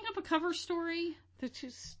 didn't they think up a cover story? They're too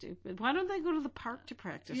stupid. Why don't they go to the park to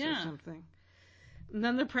practice or something? And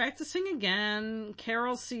then they're practicing again.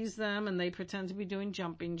 Carol sees them, and they pretend to be doing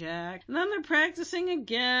jumping jack. And then they're practicing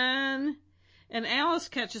again. And Alice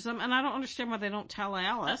catches them, and I don't understand why they don't tell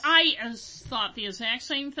Alice. I thought the exact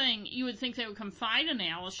same thing. You would think they would confide in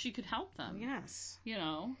Alice. She could help them. Yes. You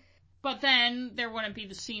know. But then there wouldn't be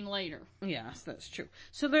the scene later. Yes, that's true.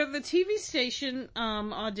 So they're at the TV station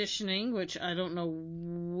auditioning, which I don't know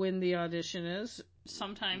when the audition is.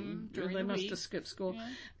 Sometime during the week. They must have skipped school. Yeah.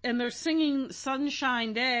 And they're singing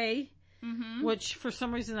Sunshine Day, mm-hmm. which for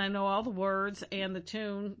some reason I know all the words and the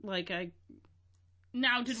tune. Like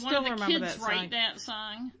Now, did one of the kids write that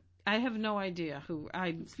song? I have no idea who.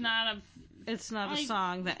 It's not a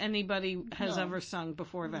song that anybody has ever sung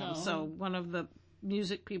before them. No. So one of the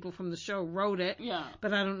music people from the show wrote it. Yeah.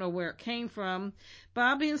 But I don't know where it came from.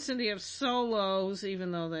 Bobby and Cindy have solos,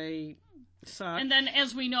 even though they suck. And then,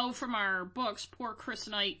 as we know from our books, poor Chris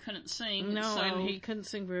Knight couldn't sing. No, and he couldn't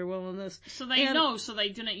sing very well in this. So they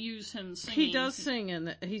didn't use him singing. He does sing in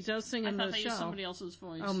the show. I thought they used somebody else's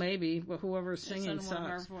voice. Oh, maybe, but whoever's singing sucks. One of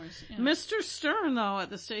our voice. Yeah. Mr. Stern, though, at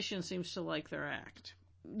the station seems to like their act.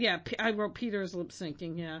 Yeah, I wrote Peter's lip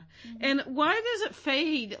syncing, yeah. Mm-hmm. And why does it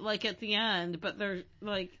fade, like, at the end, but they're,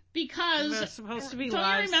 like... Because they're supposed to be don't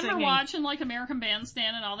live you remember singing. Watching, like, American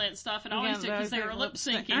Bandstand and all that stuff? It always did, because they were lip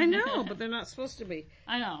syncing. I know, but they're not supposed to be.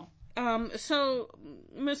 I know. So,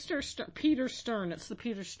 Peter Stern, it's the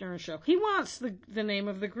Peter Stern Show. He wants the name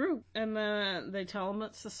of the group, and they tell him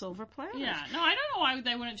it's the Silver Platter. Yeah, no, I don't know why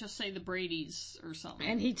they wouldn't just say the Brady's or something.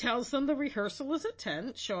 And he tells them the rehearsal is at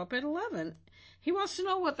 10, show up at 11. He wants to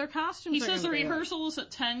know what their costumes are. He says the rehearsal is at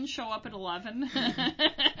 10, show up at 11.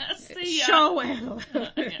 Show at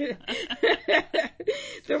 11.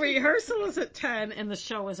 The rehearsal is at 10 and the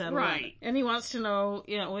show is at 11. Right. And he wants to know,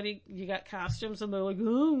 you got costumes? And they're like,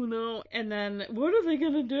 oh, no. And then, what are they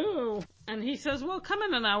going to do? And he says, well, come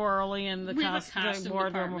in an hour early in the costume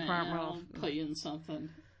wardrobe department. I'll put you in something.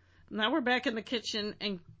 Now we're back in the kitchen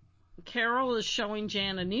and Carol is showing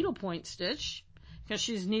Jan a needlepoint stitch. Because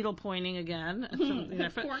she's needle pointing again.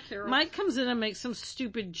 Poor Carol. Mike comes in and makes some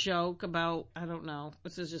stupid joke about, I don't know.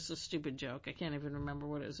 This is just a stupid joke. I can't even remember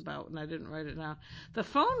what it was about, and I didn't write it down. The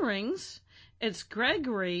phone rings. It's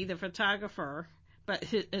Gregory, the photographer, but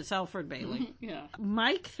it's Alfred Bailey. Yeah.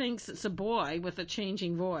 Mike thinks it's a boy with a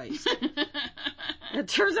changing voice. It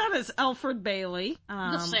turns out it's Alfred Bailey.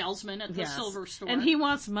 The salesman at the silver store. And he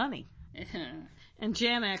wants money. And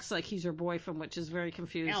Jan acts like he's her boyfriend, which is very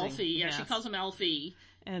confusing. Alfie, yes. She calls him Alfie.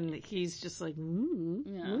 And he's just like, I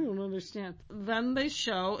don't understand. Then they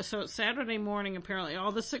show, so it's Saturday morning, apparently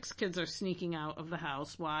all the 6 kids are sneaking out of the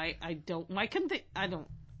house. Why couldn't they, right.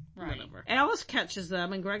 Whatever. Alice catches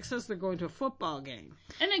them, and Greg says they're going to a football game.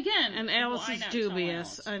 And again, and Alice is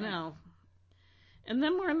dubious. Alice, I know. And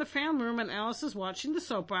then we're in the family room, and Alice is watching the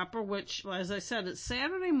soap opera, which, as I said, it's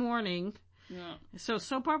Saturday morning. Yeah. So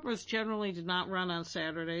soap operas generally did not run on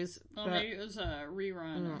Saturdays. Oh, maybe it was a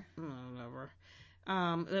rerun. Whatever.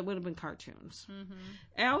 That would have been cartoons. Mm-hmm.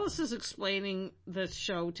 Alice is explaining the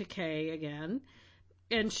show to Kay again,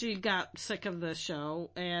 and she got sick of the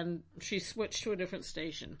show, and she switched to a different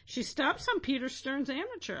station. She stops on Peter Stern's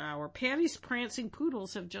amateur hour. Patty's Prancing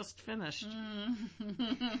Poodles have just finished.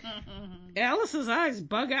 Alice's eyes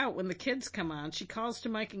bug out when the kids come on. She calls to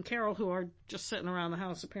Mike and Carol, who are just sitting around the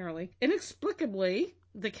house, apparently. Inexplicably,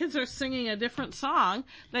 the kids are singing a different song.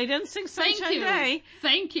 They didn't sing Sunshine Day.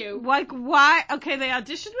 Thank you. Like, why? Okay, they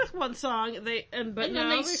auditioned with one song, but then now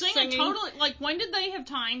they sing a totally, like, when did they have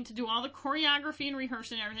time to do all the choreography and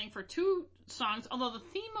rehearsing and everything for 2 songs? Although the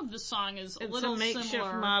theme of the song is a little similar. It's a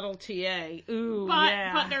makeshift Model TA. Ooh,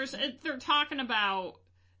 but they're talking about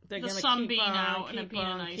the sun being out and it being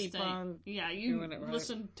a nice day. Yeah, you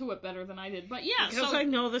listened to it better than I did. But yeah, because I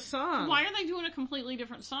know the song. Why are they doing a completely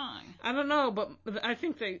different song? I don't know, but I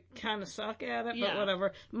think they kind of suck at it, but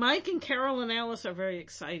whatever. Mike and Carol and Alice are very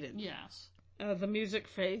excited. Yes. The music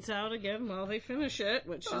fades out again while they finish it,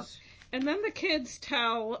 which is... And then the kids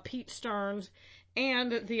tell Pete Stearns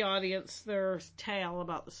and the audience their tale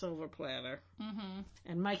about the Silver Platter. Mm-hmm.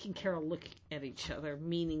 And Mike and Carol look at each other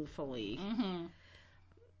meaningfully. Mm-hmm.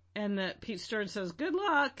 And Pete Stearns says, good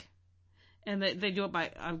luck. And they do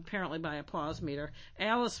it apparently by applause meter.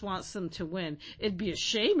 Alice wants them to win. It'd be a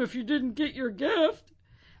shame if you didn't get your gift.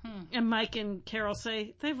 And Mike and Carol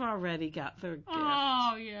say they've already got their gift.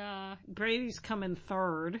 Oh, yeah. Brady's coming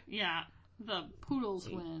third. Yeah. The Poodles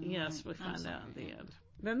win. Yes, we find out at the end.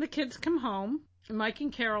 Then the kids come home. Mike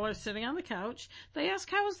and Carol are sitting on the couch. They ask,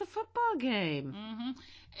 how was the football game? Mm-hmm.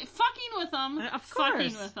 Fucking with them. Of course.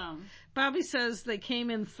 Fucking with them. Bobby says they came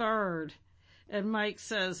in third. And Mike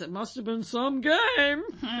says, it must have been some game.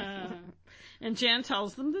 And Jan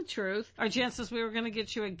tells them the truth. Or Jan says, we were going to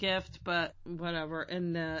get you a gift, but whatever.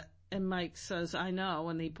 And Mike says, I know.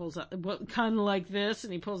 And he pulls out, kind of like this,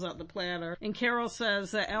 and he pulls out the platter. And Carol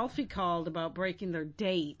says that Alfie called about breaking their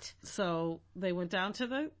date. So they went down to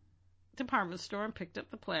the department store and picked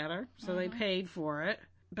up the platter. So they paid for it.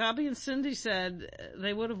 Bobby and Cindy said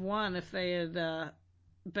they would have won if they had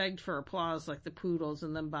begged for applause like the Poodles,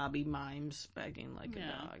 and then Bobby mimes begging like a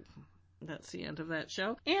dog. That's the end of that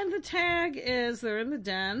show. And the tag is they're in the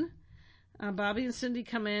den. Bobby and Cindy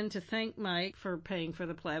come in to thank Mike for paying for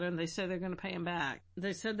the platter, and they say they're going to pay him back.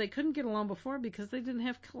 They said they couldn't get a loan before because they didn't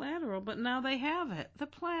have collateral, but now they have it. The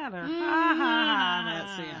platter. Ha ha ha.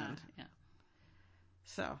 That's the end. Yeah.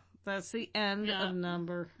 So that's the end of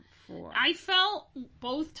number 4. I felt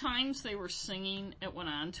both times they were singing, it went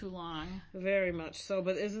on too long. Very much so,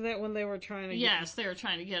 but isn't that when they were trying to Yes, they were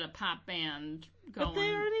trying to get a pop band going. But they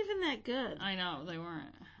aren't even that good. I know, they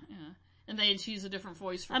weren't. Yeah. And they had to use a different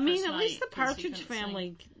voice for Chris Knight. At least the Partridge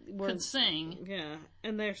Family could sing. Yeah,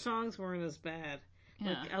 and their songs weren't as bad.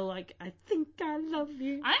 Yeah. I think I love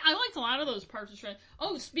you. I liked a lot of those Partridge Family.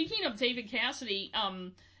 Oh, speaking of David Cassidy,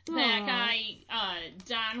 that guy,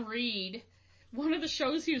 Don Reed, one of the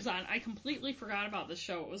shows he was on, I completely forgot about this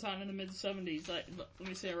show. It was on in the mid-70s. Let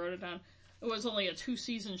me see, I wrote it down. It was only a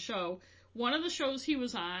 2-season show. One of the shows he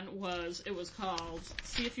was on was called,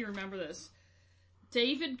 see if you remember this,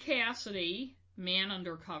 David Cassidy, Man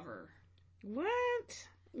Undercover. What?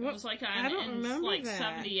 It was like on, I don't remember like that.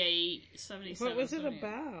 78, 77. What was it 78.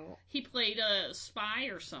 about? He played a spy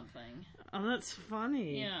or something. Oh, that's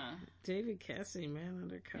funny. Yeah. David Cassidy, Man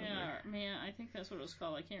Undercover. Yeah, man, I think that's what it was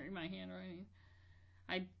called. I can't read my handwriting.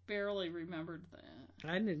 I barely remembered that.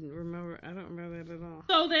 I don't remember that at all.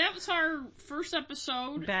 So that was our first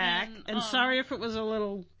episode. Back. And sorry if it was a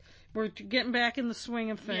little... We're getting back in the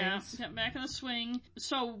swing of things. Yeah, getting back in the swing.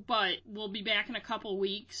 So, but we'll be back in a couple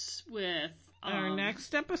weeks with... Our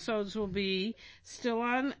next episodes will be still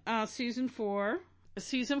on Season 4.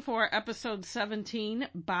 Season 4, Episode 17,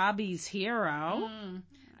 Bobby's Hero.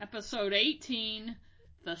 Episode 18,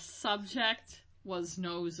 the subject was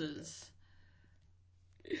noses.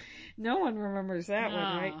 No one remembers that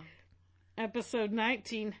one, right? Episode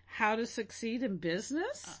 19, How to Succeed in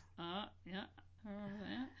Business. Yeah, I remember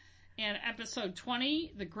that. And episode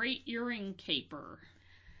 20, The Great Earring Caper.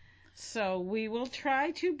 So we will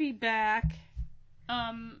try to be back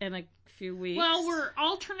in a few weeks. Well, we're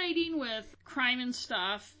alternating with Crime and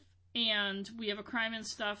Stuff, and we have a Crime and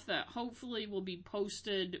Stuff that hopefully will be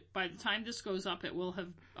posted. By the time this goes up, it will have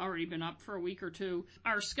already been up for a week or two.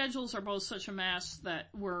 Our schedules are both such a mess that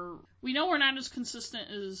we know we're not as consistent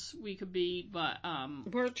as we could be, but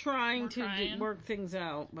we're trying to work things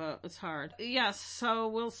out, but it's hard. Yes, so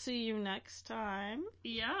we'll see you next time.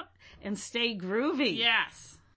 Yep. And stay groovy. Yes.